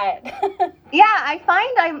love that. Yeah, I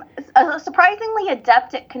find I'm surprisingly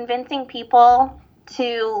adept at convincing people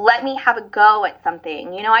to let me have a go at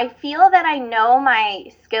something. You know, I feel that I know my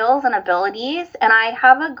skills and abilities, and I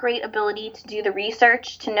have a great ability to do the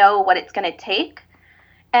research to know what it's going to take,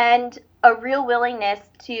 and a real willingness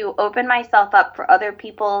to open myself up for other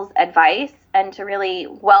people's advice and to really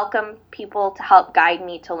welcome people to help guide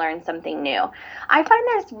me to learn something new. I find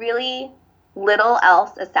there's really little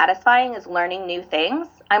else as satisfying as learning new things.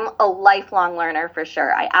 I'm a lifelong learner for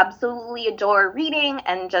sure. I absolutely adore reading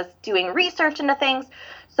and just doing research into things.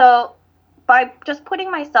 So by just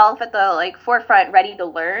putting myself at the forefront ready to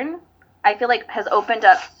learn, I feel like has opened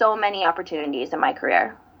up so many opportunities in my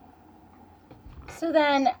career. So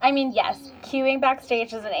then, I mean, yes, queuing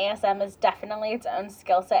backstage as an ASM is definitely its own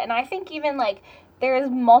skill set. And I think even there is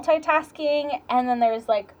multitasking, and then there's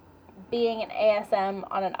being an ASM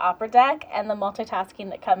on an opera deck and the multitasking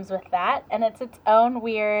that comes with that. And it's its own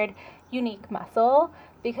weird, unique muscle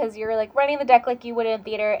because you're running the deck like you would in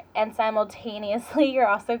theater, and simultaneously you're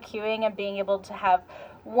also queuing and being able to have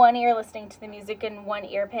one ear listening to the music and one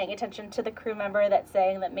ear paying attention to the crew member that's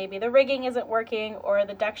saying that maybe the rigging isn't working or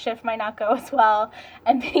the deck shift might not go as well,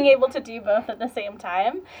 and being able to do both at the same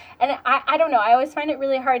time. And I don't know, I always find it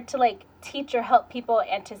really hard to teach or help people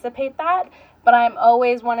anticipate that, but I'm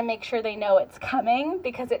always want to make sure they know it's coming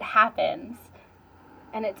because it happens.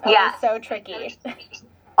 And it's always so tricky.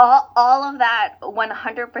 All of that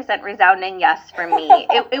 100% resounding yes for me.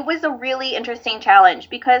 It was a really interesting challenge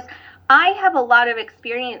because I have a lot of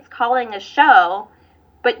experience calling a show,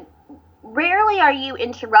 but rarely are you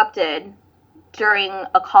interrupted during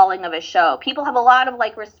a calling of a show. People have a lot of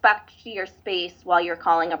respect to your space while you're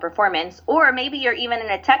calling a performance, or maybe you're even in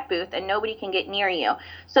a tech booth and nobody can get near you.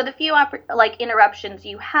 So the few interruptions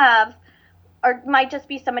you have might just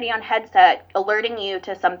be somebody on headset alerting you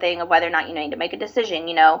to something of whether or not you need to make a decision.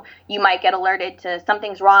 You know, you might get alerted to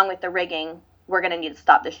something's wrong with the rigging. We're going to need to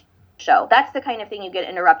stop the show. That's the kind of thing you get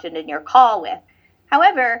interrupted in your call with.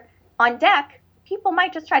 However, on deck, people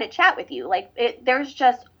might just try to chat with you. There's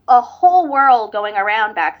just a whole world going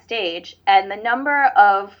around backstage, and the number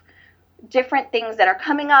of different things that are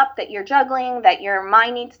coming up that you're juggling, that your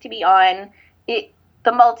mind needs to be on, the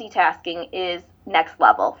multitasking is next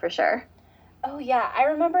level for sure. Oh, yeah. I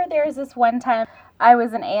remember there was this one time I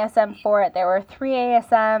was an ASM for it. There were 3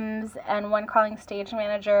 ASMs and one calling stage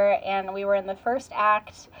manager, and we were in the first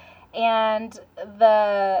act, and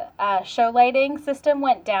the show lighting system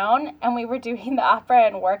went down, and we were doing the opera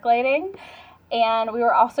and work lighting, and we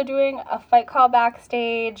were also doing a fight call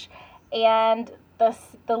backstage, and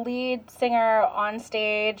the lead singer on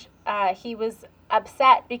stage, he was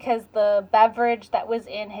upset because the beverage that was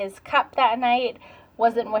in his cup that night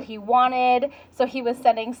wasn't what he wanted, so he was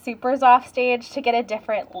sending supers off stage to get a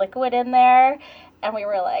different liquid in there, and we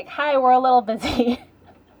were like, hi, we're a little busy.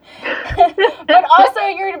 But also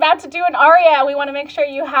you're about to do an aria. We want to make sure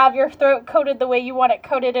you have your throat coated the way you want it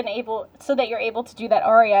coated and so that you're able to do that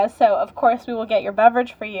aria. So of course we will get your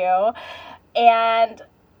beverage for you. And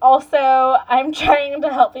also I'm trying to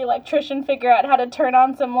help the electrician figure out how to turn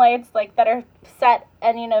on some lights that are set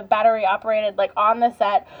and battery operated on the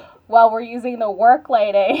set while we're using the work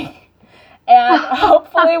lighting. And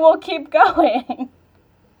hopefully we'll keep going.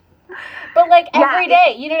 But every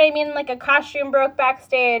day, you know what I mean? A costume broke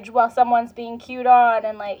backstage while someone's being cued on,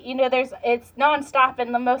 and it's nonstop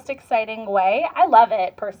in the most exciting way. I love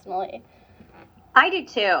it personally. I do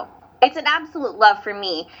too. It's an absolute love for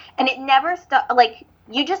me. And it never like,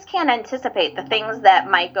 you just can't anticipate the things that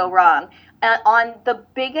might go wrong. On the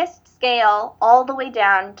biggest scale, all the way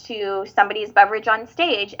down to somebody's beverage on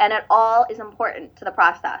stage, and it all is important to the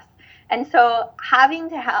process. And so having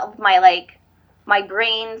to have my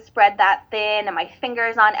brain spread that thin and my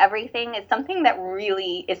fingers on everything is something that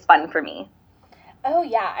really is fun for me. Oh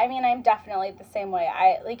yeah, I mean, I'm definitely the same way.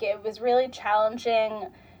 It was really challenging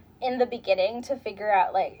in the beginning to figure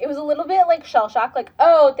out, like, it was a little bit like shell shock, like,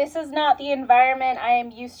 oh, this is not the environment I am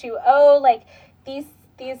used to. Oh, like these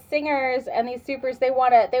singers and these supers, they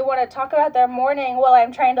want to talk about their morning while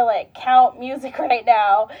I'm trying to like count music right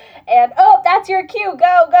now. And oh, that's your cue.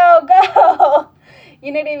 Go, go, go.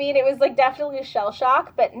 You know what I mean? It was like definitely a shell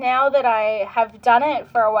shock, but now that I have done it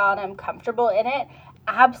for a while and I'm comfortable in it,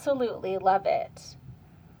 absolutely love it.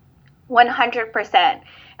 100%.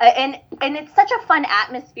 And it's such a fun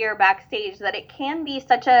atmosphere backstage that it can be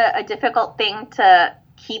such a difficult thing to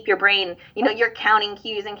keep your brain, you're counting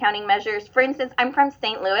cues and counting measures. For instance, I'm from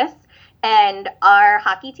St. Louis, and our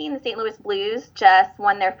hockey team, the St. Louis Blues, just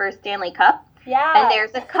won their first Stanley Cup. Yeah. And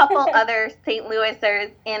there's a couple other St.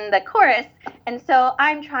 Louisers in the chorus. And so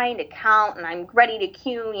I'm trying to count, and I'm ready to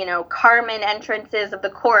cue, Carmen entrances of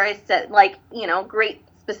the chorus at great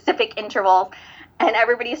specific intervals. And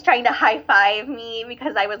everybody's trying to high five me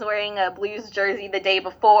because I was wearing a Blues jersey the day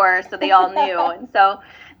before, so they all knew. And so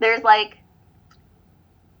there's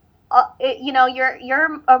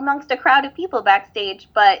you're amongst a crowd of people backstage,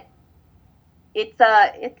 but it's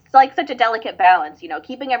like such a delicate balance,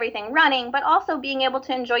 keeping everything running, but also being able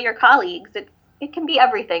to enjoy your colleagues. It can be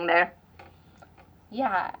everything there.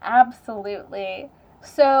 Yeah, absolutely.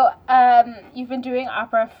 So you've been doing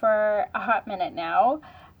opera for a hot minute now.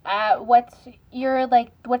 What's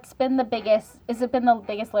been the biggest, has it been the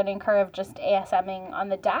biggest learning curve just ASMing on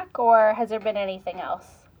the deck, or has there been anything else?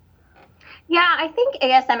 Yeah, I think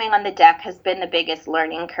ASMing on the deck has been the biggest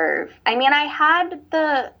learning curve. I mean, I had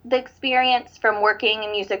the experience from working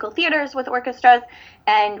in musical theaters with orchestras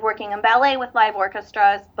and working in ballet with live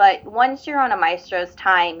orchestras, but once you're on a maestro's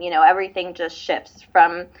time, everything just shifts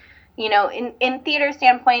from, in theater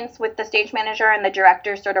standpoints with the stage manager and the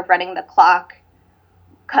director sort of running the clock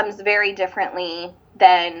comes very differently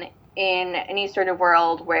than in any sort of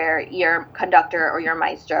world where your conductor or your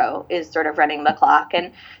maestro is sort of running the clock.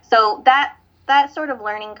 And so that sort of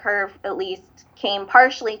learning curve at least came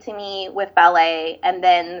partially to me with ballet, and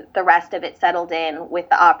then the rest of it settled in with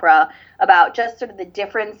the opera about just sort of the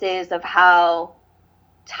differences of how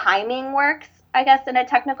timing works, I guess, in a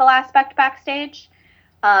technical aspect backstage.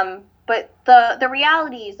 But the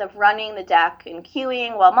realities of running the deck and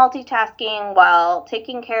cueing while multitasking, while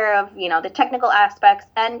taking care of, the technical aspects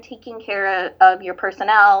and taking care of your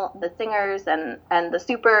personnel, the singers and the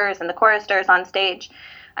supers and the choristers on stage.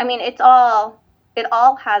 I mean, it all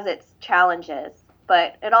has its challenges,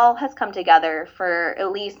 but it all has come together for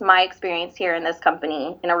at least my experience here in this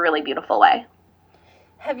company in a really beautiful way.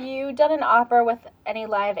 Have you done an opera with any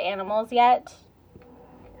live animals yet?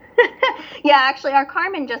 Yeah, actually, our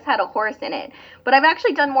Carmen just had a horse in it, but I've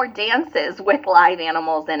actually done more dances with live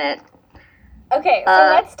animals in it. Okay, so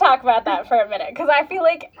let's talk about that for a minute, because I feel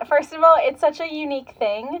like, first of all, it's such a unique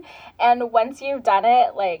thing, and once you've done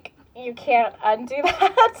it, you can't undo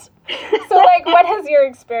that. So, what has your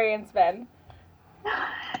experience been?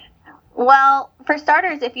 Well, for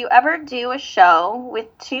starters, if you ever do a show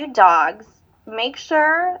with two dogs,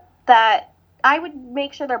 I would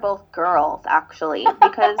make sure they're both girls, actually,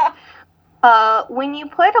 because when you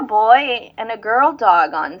put a boy and a girl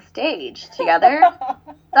dog on stage together,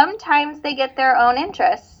 sometimes they get their own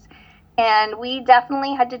interests. And we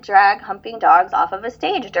definitely had to drag humping dogs off of a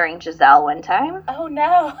stage during Giselle one time. Oh,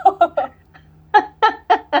 no.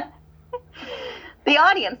 The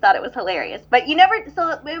audience thought it was hilarious. But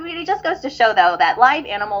it just goes to show, though, that live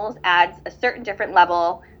animals adds a certain different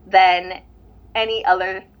level than any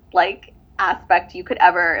other, aspect you could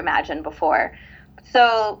ever imagine before.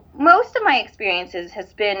 So most of my experiences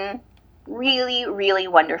has been really, really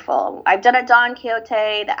wonderful. I've done a Don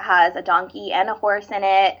Quixote that has a donkey and a horse in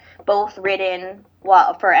it, both ridden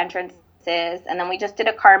for entrances. And then we just did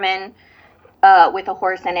a Carmen with a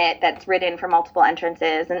horse in it that's ridden for multiple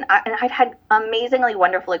entrances. And I've had amazingly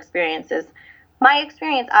wonderful experiences. My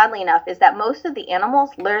experience, oddly enough, is that most of the animals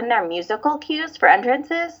learn their musical cues for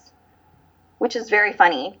entrances, which is very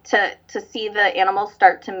funny to see the animals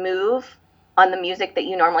start to move on the music that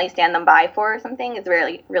you normally stand them by for or something is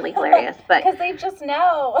really, really hilarious. But because they just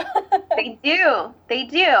know. They do.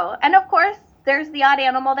 And of course, there's the odd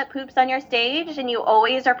animal that poops on your stage, and you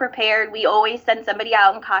always are prepared. We always send somebody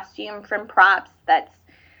out in costume from props that's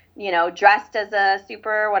dressed as a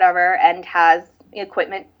super whatever and has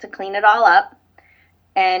equipment to clean it all up.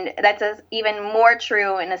 And that's even more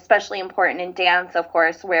true and especially important in dance, of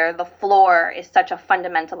course, where the floor is such a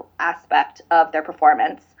fundamental aspect of their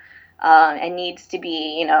performance, and needs to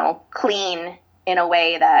be, clean in a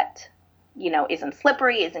way that, isn't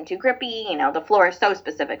slippery, isn't too grippy. The floor is so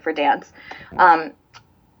specific for dance. But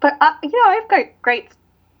I've got great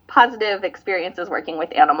positive experiences working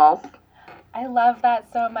with animals. I love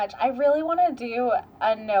that so much. I really want to do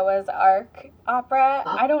a Noah's Ark opera.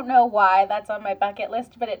 I don't know why that's on my bucket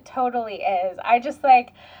list, but it totally is. I just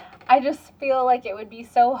feel like it would be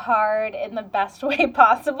so hard in the best way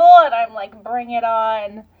possible, and I'm like, bring it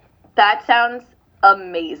on. That sounds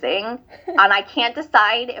amazing. And I can't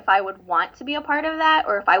decide if I would want to be a part of that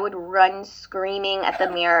or if I would run screaming at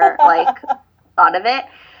the mirror, like, thought of it.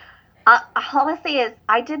 All I say is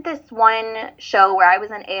I did this one show where I was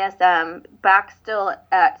in ASM back still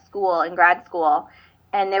at school, in grad school,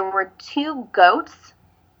 and there were 2 goats.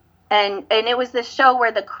 And it was this show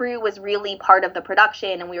where the crew was really part of the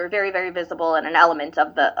production, and we were very, very visible and an element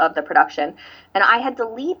of the production. And I had to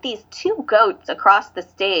lead these 2 goats across the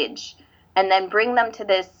stage and then bring them to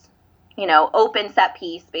this, open set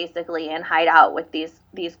piece basically and hide out with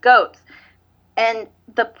these goats. And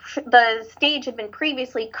the stage had been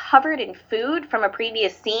previously covered in food from a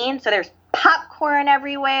previous scene, so there's popcorn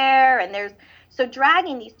everywhere, and so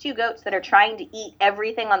dragging these 2 goats that are trying to eat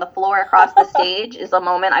everything on the floor across the stage is a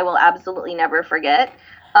moment I will absolutely never forget,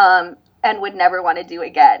 and would never want to do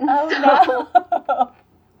again. Oh, no.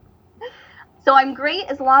 So I'm great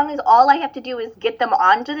as long as all I have to do is get them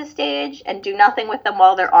onto the stage and do nothing with them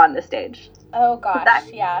while they're on the stage. Oh, gosh,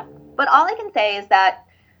 yeah. But all I can say is that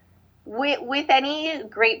with any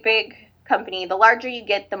great big company, the larger you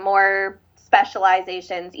get, the more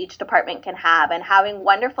specializations each department can have. And having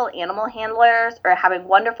wonderful animal handlers or having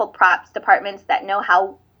wonderful props departments that know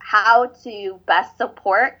how to best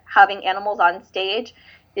support having animals on stage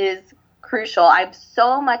is crucial. I have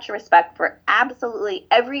so much respect for absolutely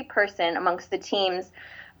every person amongst the teams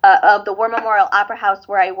of the War Memorial Opera House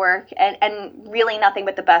where I work, and really nothing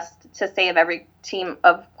but the best to say of every team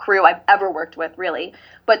of crew I've ever worked with, really.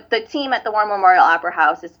 But the team at the War Memorial Opera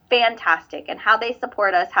House is fantastic, and how they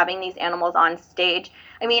support us having these animals on stage.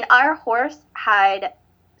 I mean, our horse had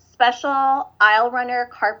special aisle runner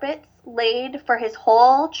carpets laid for his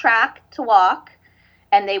whole track to walk,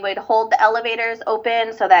 and they would hold the elevators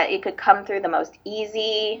open so that it could come through the most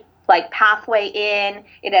easy pathway in.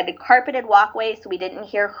 It had a carpeted walkway, so we didn't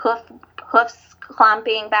hear hoofs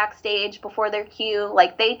clomping backstage before their cue.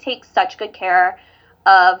 They take such good care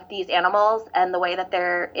of these animals and the way that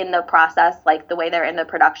they're in the process, the way they're in the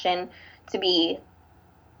production, to be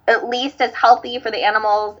at least as healthy for the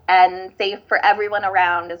animals and safe for everyone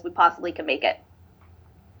around as we possibly can make it.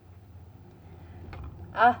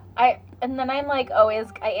 And then I'm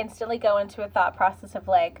I instantly go into a thought process of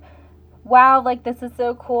wow, this is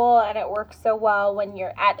so cool, and it works so well when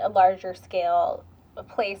you're at a larger scale, a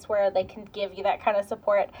place where they can give you that kind of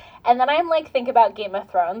support. And then I'm think about Game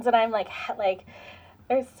of Thrones, and I'm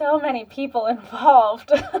there's so many people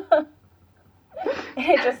involved.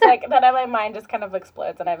 It just then my mind just kind of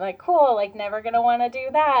explodes, and I'm cool, never gonna want to do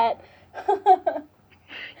that.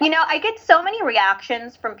 I get so many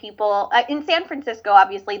reactions from people. In San Francisco,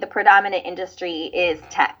 obviously, the predominant industry is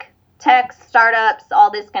tech, startups, all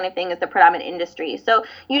this kind of thing is the predominant industry. So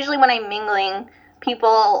usually when I'm mingling,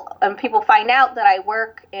 people find out that I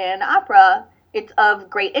work in opera, it's of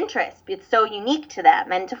great interest. It's so unique to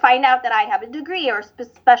them. And to find out that I have a degree or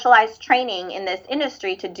specialized training in this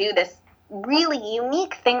industry to do this really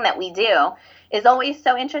unique thing that we do is always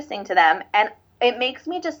so interesting to them. And it makes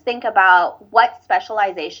me just think about what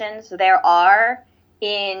specializations there are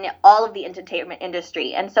in all of the entertainment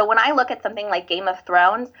industry. And so when I look at something like Game of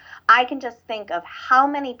Thrones, I can just think of how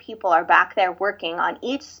many people are back there working on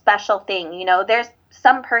each special thing. There's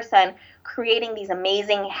some person creating these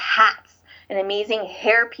amazing hats and amazing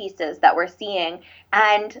hair pieces that we're seeing,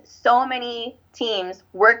 and so many teams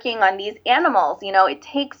working on these animals. It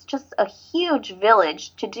takes just a huge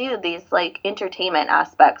village to do these entertainment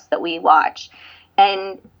aspects that we watch.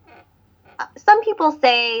 And some people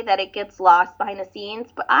say that it gets lost behind the scenes,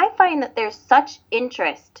 but I find that there's such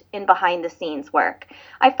interest in behind the scenes work.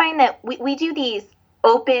 I find that we do these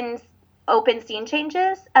open scene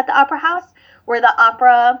changes at the Opera House, where the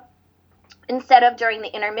opera, instead of during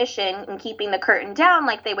the intermission and keeping the curtain down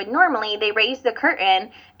like they would normally, they raise the curtain,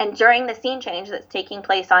 and during the scene change that's taking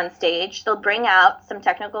place on stage, they'll bring out some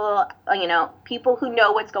technical, people who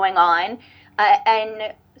know what's going on,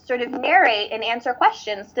 and sort of narrate and answer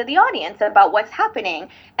questions to the audience about what's happening,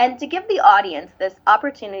 and to give the audience this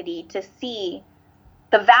opportunity to see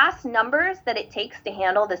the vast numbers that it takes to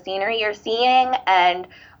handle the scenery you're seeing, and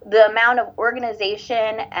the amount of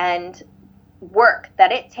organization and work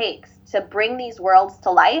that it takes to bring these worlds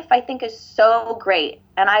to life, I think is so great.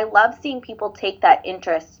 And I love seeing people take that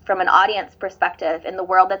interest from an audience perspective in the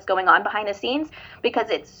world that's going on behind the scenes, because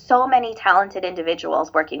it's so many talented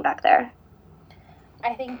individuals working back there.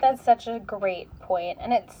 I think that's such a great point,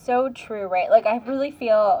 and it's so true, right? Like, I really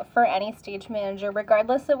feel for any stage manager,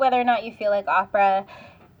 regardless of whether or not you feel like opera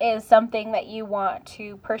is something that you want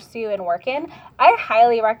to pursue and work in, I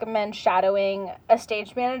highly recommend shadowing a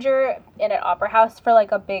stage manager in an opera house for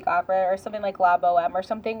like a big opera or something like La Boheme or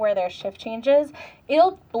something where there's shift changes.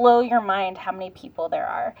 It'll blow your mind how many people there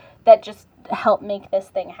are that just help make this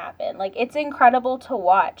thing happen. Like, it's incredible to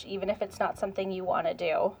watch, even if it's not something you want to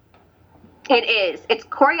do. It is. It's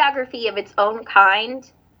choreography of its own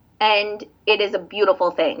kind, and it is a beautiful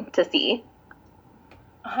thing to see.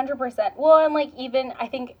 100%. Well, and like, even I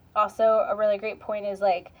think also a really great point is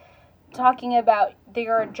like talking about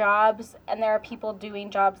there are jobs and there are people doing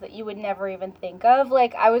jobs that you would never even think of.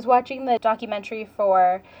 Like, I was watching the documentary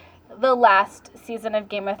for the last season of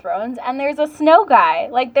Game of Thrones, and there's a snow guy.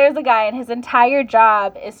 Like, there's a guy and his entire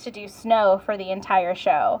job is to do snow for the entire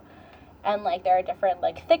show. And like, there are different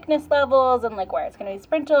like thickness levels and like where it's going to be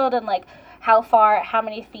sprinkled and like how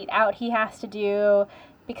many feet out he has to do,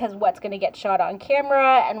 because what's going to get shot on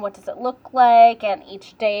camera and what does it look like, and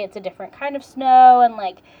each day it's a different kind of snow, and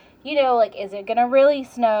like, you know, like, is it going to really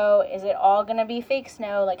snow, is it all going to be fake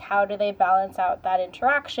snow, like how do they balance out that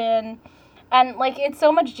interaction? And like, it's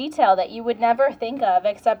so much detail that you would never think of,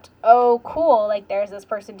 except, oh cool, like there's this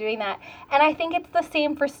person doing that. And I think it's the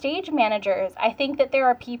same for stage managers. I think that there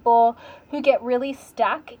are people who get really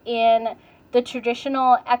stuck in the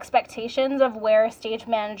traditional expectations of where a stage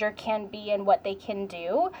manager can be and what they can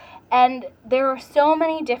do. And there are so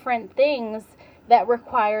many different things that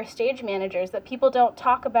require stage managers that people don't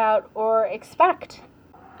talk about or expect.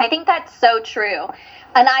 I think that's so true.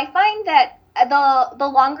 And I find that the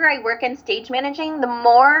longer I work in stage managing, the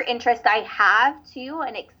more interest I have too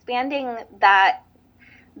in expanding that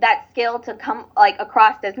skill to come like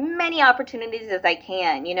across as many opportunities as I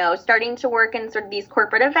can, you know, starting to work in sort of these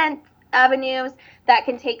corporate event avenues that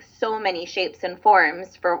can take so many shapes and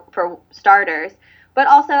forms for starters, but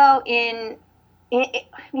also in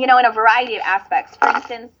you know, in a variety of aspects. For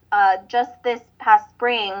instance, just this past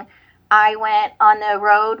spring, I went on the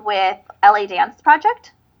road with LA Dance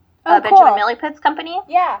Project, Benjamin Millipitt's company.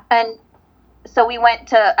 Yeah. And so I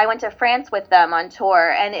went to France with them on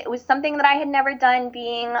tour, and it was something that I had never done,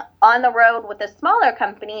 being on the road with a smaller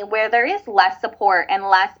company where there is less support and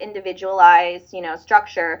less individualized, you know,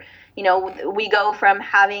 structure. You know, we go from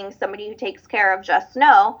having somebody who takes care of just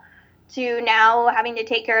snow to now having to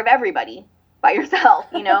take care of everybody by yourself,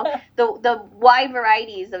 you know. the wide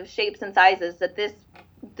varieties of shapes and sizes that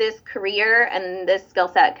this career and this skill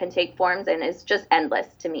set can take forms in is just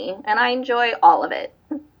endless to me, and I enjoy all of it.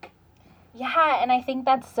 Yeah, and I think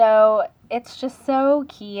it's just so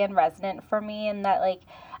key and resonant for me, and that like,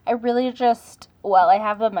 I really just, well, I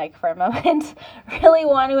have the mic for a moment, really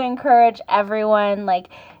want to encourage everyone, like,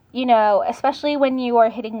 you know, especially when you are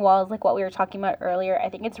hitting walls like what we were talking about earlier, I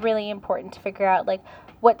think it's really important to figure out like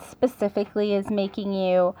what specifically is making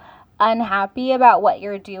you unhappy about what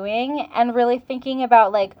you're doing, and really thinking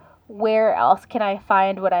about like, where else can I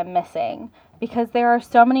find what I'm missing? Because there are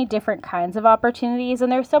so many different kinds of opportunities,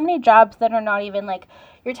 and there's so many jobs that are not even like,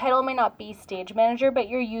 your title may not be stage manager, but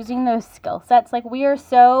you're using those skill sets. Like, we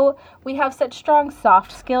have such strong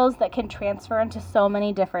soft skills that can transfer into so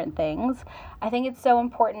many different things. I think it's so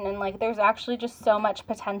important, and like, there's actually just so much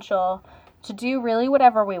potential to do really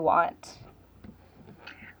whatever we want.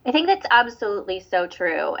 I think that's absolutely so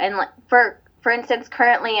true. And like, for instance,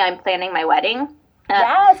 currently I'm planning my wedding.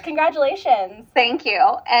 Yes, congratulations. Thank you.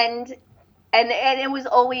 And it was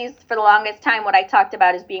always, for the longest time, what I talked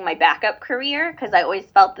about as being my backup career, because I always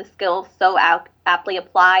felt the skills so aptly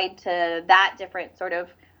applied to that different sort of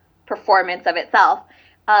performance of itself.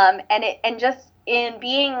 And just in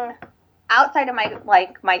being outside of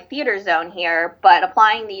my theater zone here, but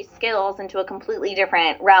applying these skills into a completely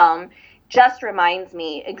different realm, just reminds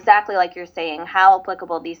me, exactly like you're saying, how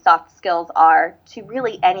applicable these soft skills are to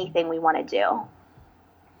really anything we want to do.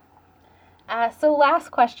 So last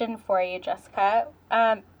question for you, Jessica.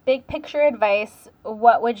 Big picture advice.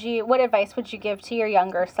 What advice would you give to your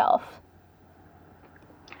younger self?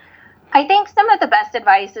 I think some of the best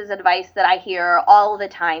advice is advice that I hear all the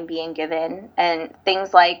time being given, and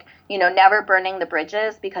things like, never burning the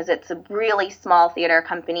bridges because it's a really small theater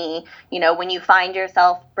company, when you find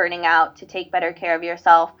yourself burning out, to take better care of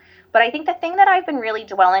yourself. But I think the thing that I've been really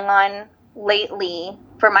dwelling on lately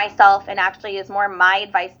for myself, and actually is more my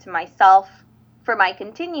advice to myself for my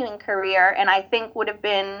continuing career, and I think would have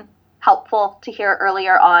been helpful to hear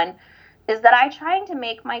earlier on, is that I trying to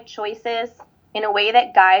make my choices in a way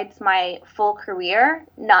that guides my full career,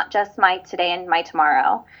 not just my today and my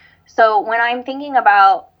tomorrow. So when I'm thinking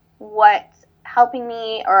about what's helping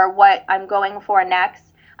me or what I'm going for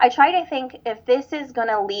next, I try to think, if this is going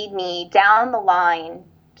to lead me down the line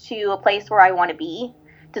to a place where I want to be,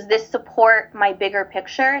 does this support my bigger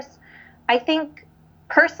pictures? I think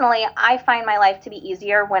personally, I find my life to be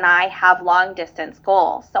easier when I have long distance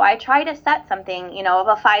goals. So I try to set something, of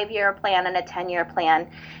a 5-year plan and a 10-year plan.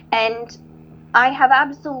 And I have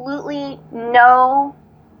absolutely no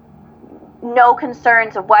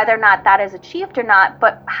concerns of whether or not that is achieved or not,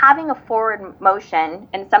 but having a forward motion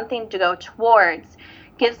and something to go towards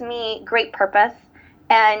gives me great purpose.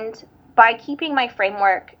 And by keeping my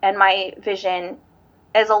framework and my vision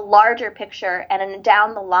as a larger picture and a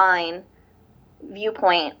down the line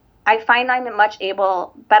viewpoint, I find I'm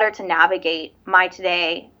better to navigate my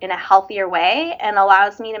today in a healthier way, and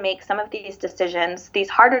allows me to make some of these decisions,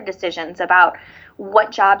 these harder decisions about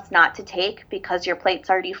what jobs not to take because your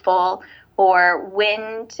plate's already full, or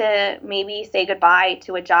when to maybe say goodbye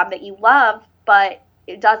to a job that you love, but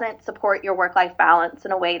it doesn't support your work-life balance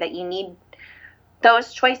in a way that you need.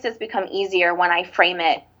 Those choices become easier when I frame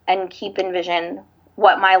it and keep in vision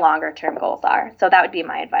what my longer-term goals are. So that would be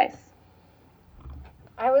my advice.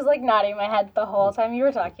 I was nodding my head the whole time you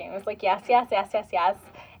were talking. It was yes, yes, yes, yes, yes.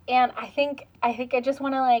 And I think I just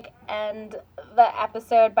want to end the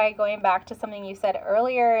episode by going back to something you said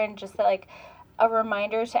earlier, and just a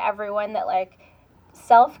reminder to everyone that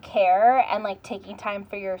self-care and taking time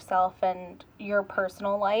for yourself and your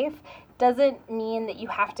personal life doesn't mean that you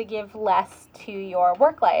have to give less to your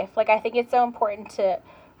work life. I think it's so important to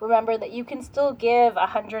remember that you can still give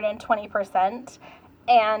 120%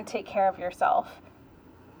 and take care of yourself.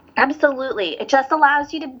 Absolutely. It just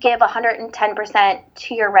allows you to give 110%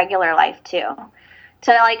 to your regular life too.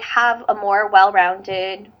 To have a more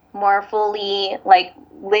well-rounded, more fully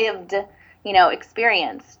lived,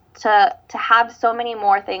 experience. To have so many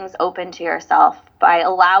more things open to yourself by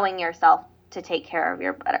allowing yourself to take care of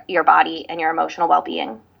your body and your emotional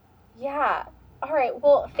well-being. Yeah. All right.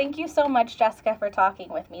 Well, thank you so much, Jessica, for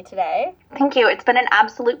talking with me today. Thank you. It's been an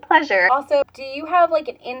absolute pleasure. Also, do you have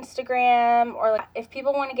an Instagram, or if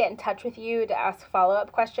people want to get in touch with you to ask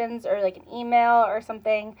follow-up questions, or an email or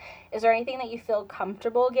something, is there anything that you feel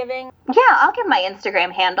comfortable giving? Yeah, I'll give my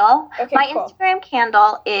Instagram handle. Okay, my cool. Instagram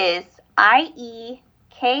handle is IEKIKALYNN.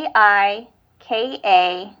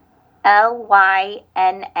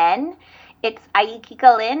 It's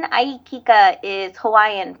Aikika Lynn. Aikika is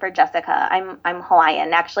Hawaiian for Jessica. I'm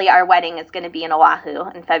Hawaiian. Actually, our wedding is going to be in Oahu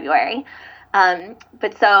in February.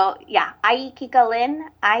 But so, yeah, Aikika Lynn,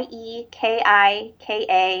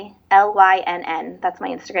 IEKIKALYNN. That's my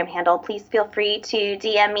Instagram handle. Please feel free to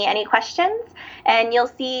DM me any questions, and you'll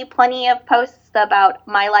see plenty of posts about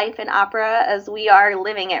my life in opera as we are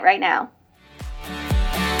living it right now.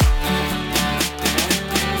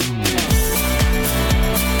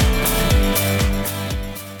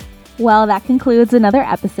 Well, that concludes another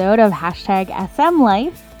episode of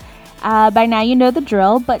 #SMLife. By now you know the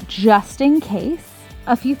drill, but just in case,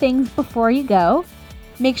 a few things before you go.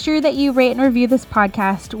 Make sure that you rate and review this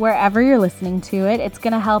podcast wherever you're listening to it. It's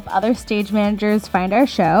going to help other stage managers find our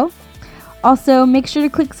show. Also, make sure to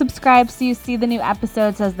click subscribe so you see the new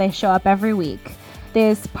episodes as they show up every week.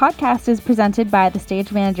 This podcast is presented by the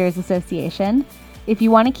Stage Managers Association. If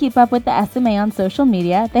you want to keep up with the SMA on social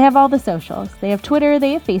media, they have all the socials. They have Twitter,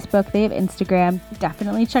 they have Facebook, they have Instagram.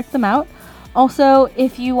 Definitely check them out. Also,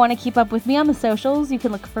 if you want to keep up with me on the socials, you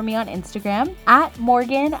can look for me on Instagram at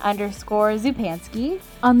Morgan_Zupansky.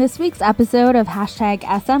 On this week's episode of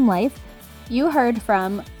 #SMLife, you heard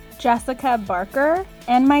from Jessica Barker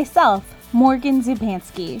and myself, Morgan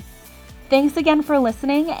Zupansky. Thanks again for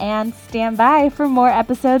listening, and stand by for more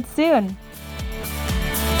episodes soon.